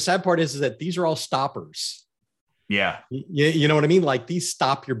sad part is that these are all stoppers. Yeah. You know what I mean? Like, these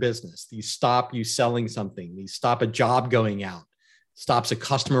stop your business. These stop you selling something. These stop a job going out, stops a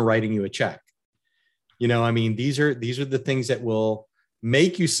customer writing you a check. You know, I mean, these are the things that will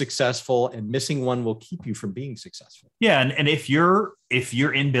make you successful, and missing one will keep you from being successful. Yeah. And if you're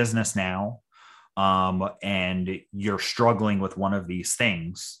in business now, and you're struggling with one of these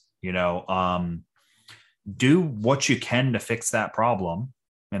things, you know, do what you can to fix that problem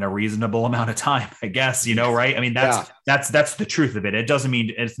in a reasonable amount of time, I guess, you know, right? I mean, that's the truth of it. It doesn't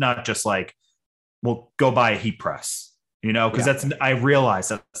mean it's not just like, well, go buy a heat press, you know, because I realize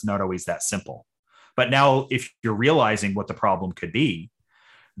that's not always that simple. But now if you're realizing what the problem could be,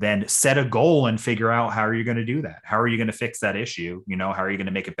 then set a goal and figure out how are you going to do that? How are you going to fix that issue? You know, how are you going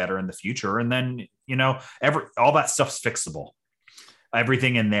to make it better in the future? And then, you know, all that stuff's fixable.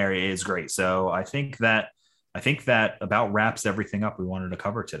 Everything in there is great. So I think that about wraps everything up we wanted to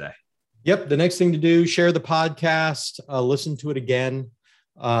cover today. Yep. The next thing to do, share the podcast, listen to it again,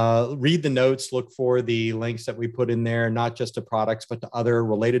 read the notes, look for the links that we put in there, not just to products, but to other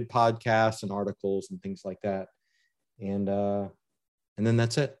related podcasts and articles and things like that. And then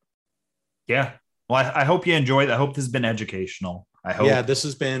that's it. Yeah. Well, I hope you enjoyed it. I hope this has been educational. This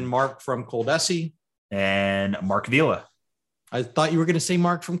has been Mark from Coldesi. And Mark Vila. I thought you were going to say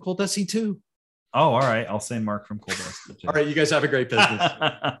Mark from Coldesi too. Oh, all right. I'll say Mark from Coldesi too. All right. You guys have a great business.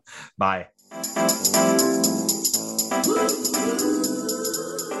 Bye.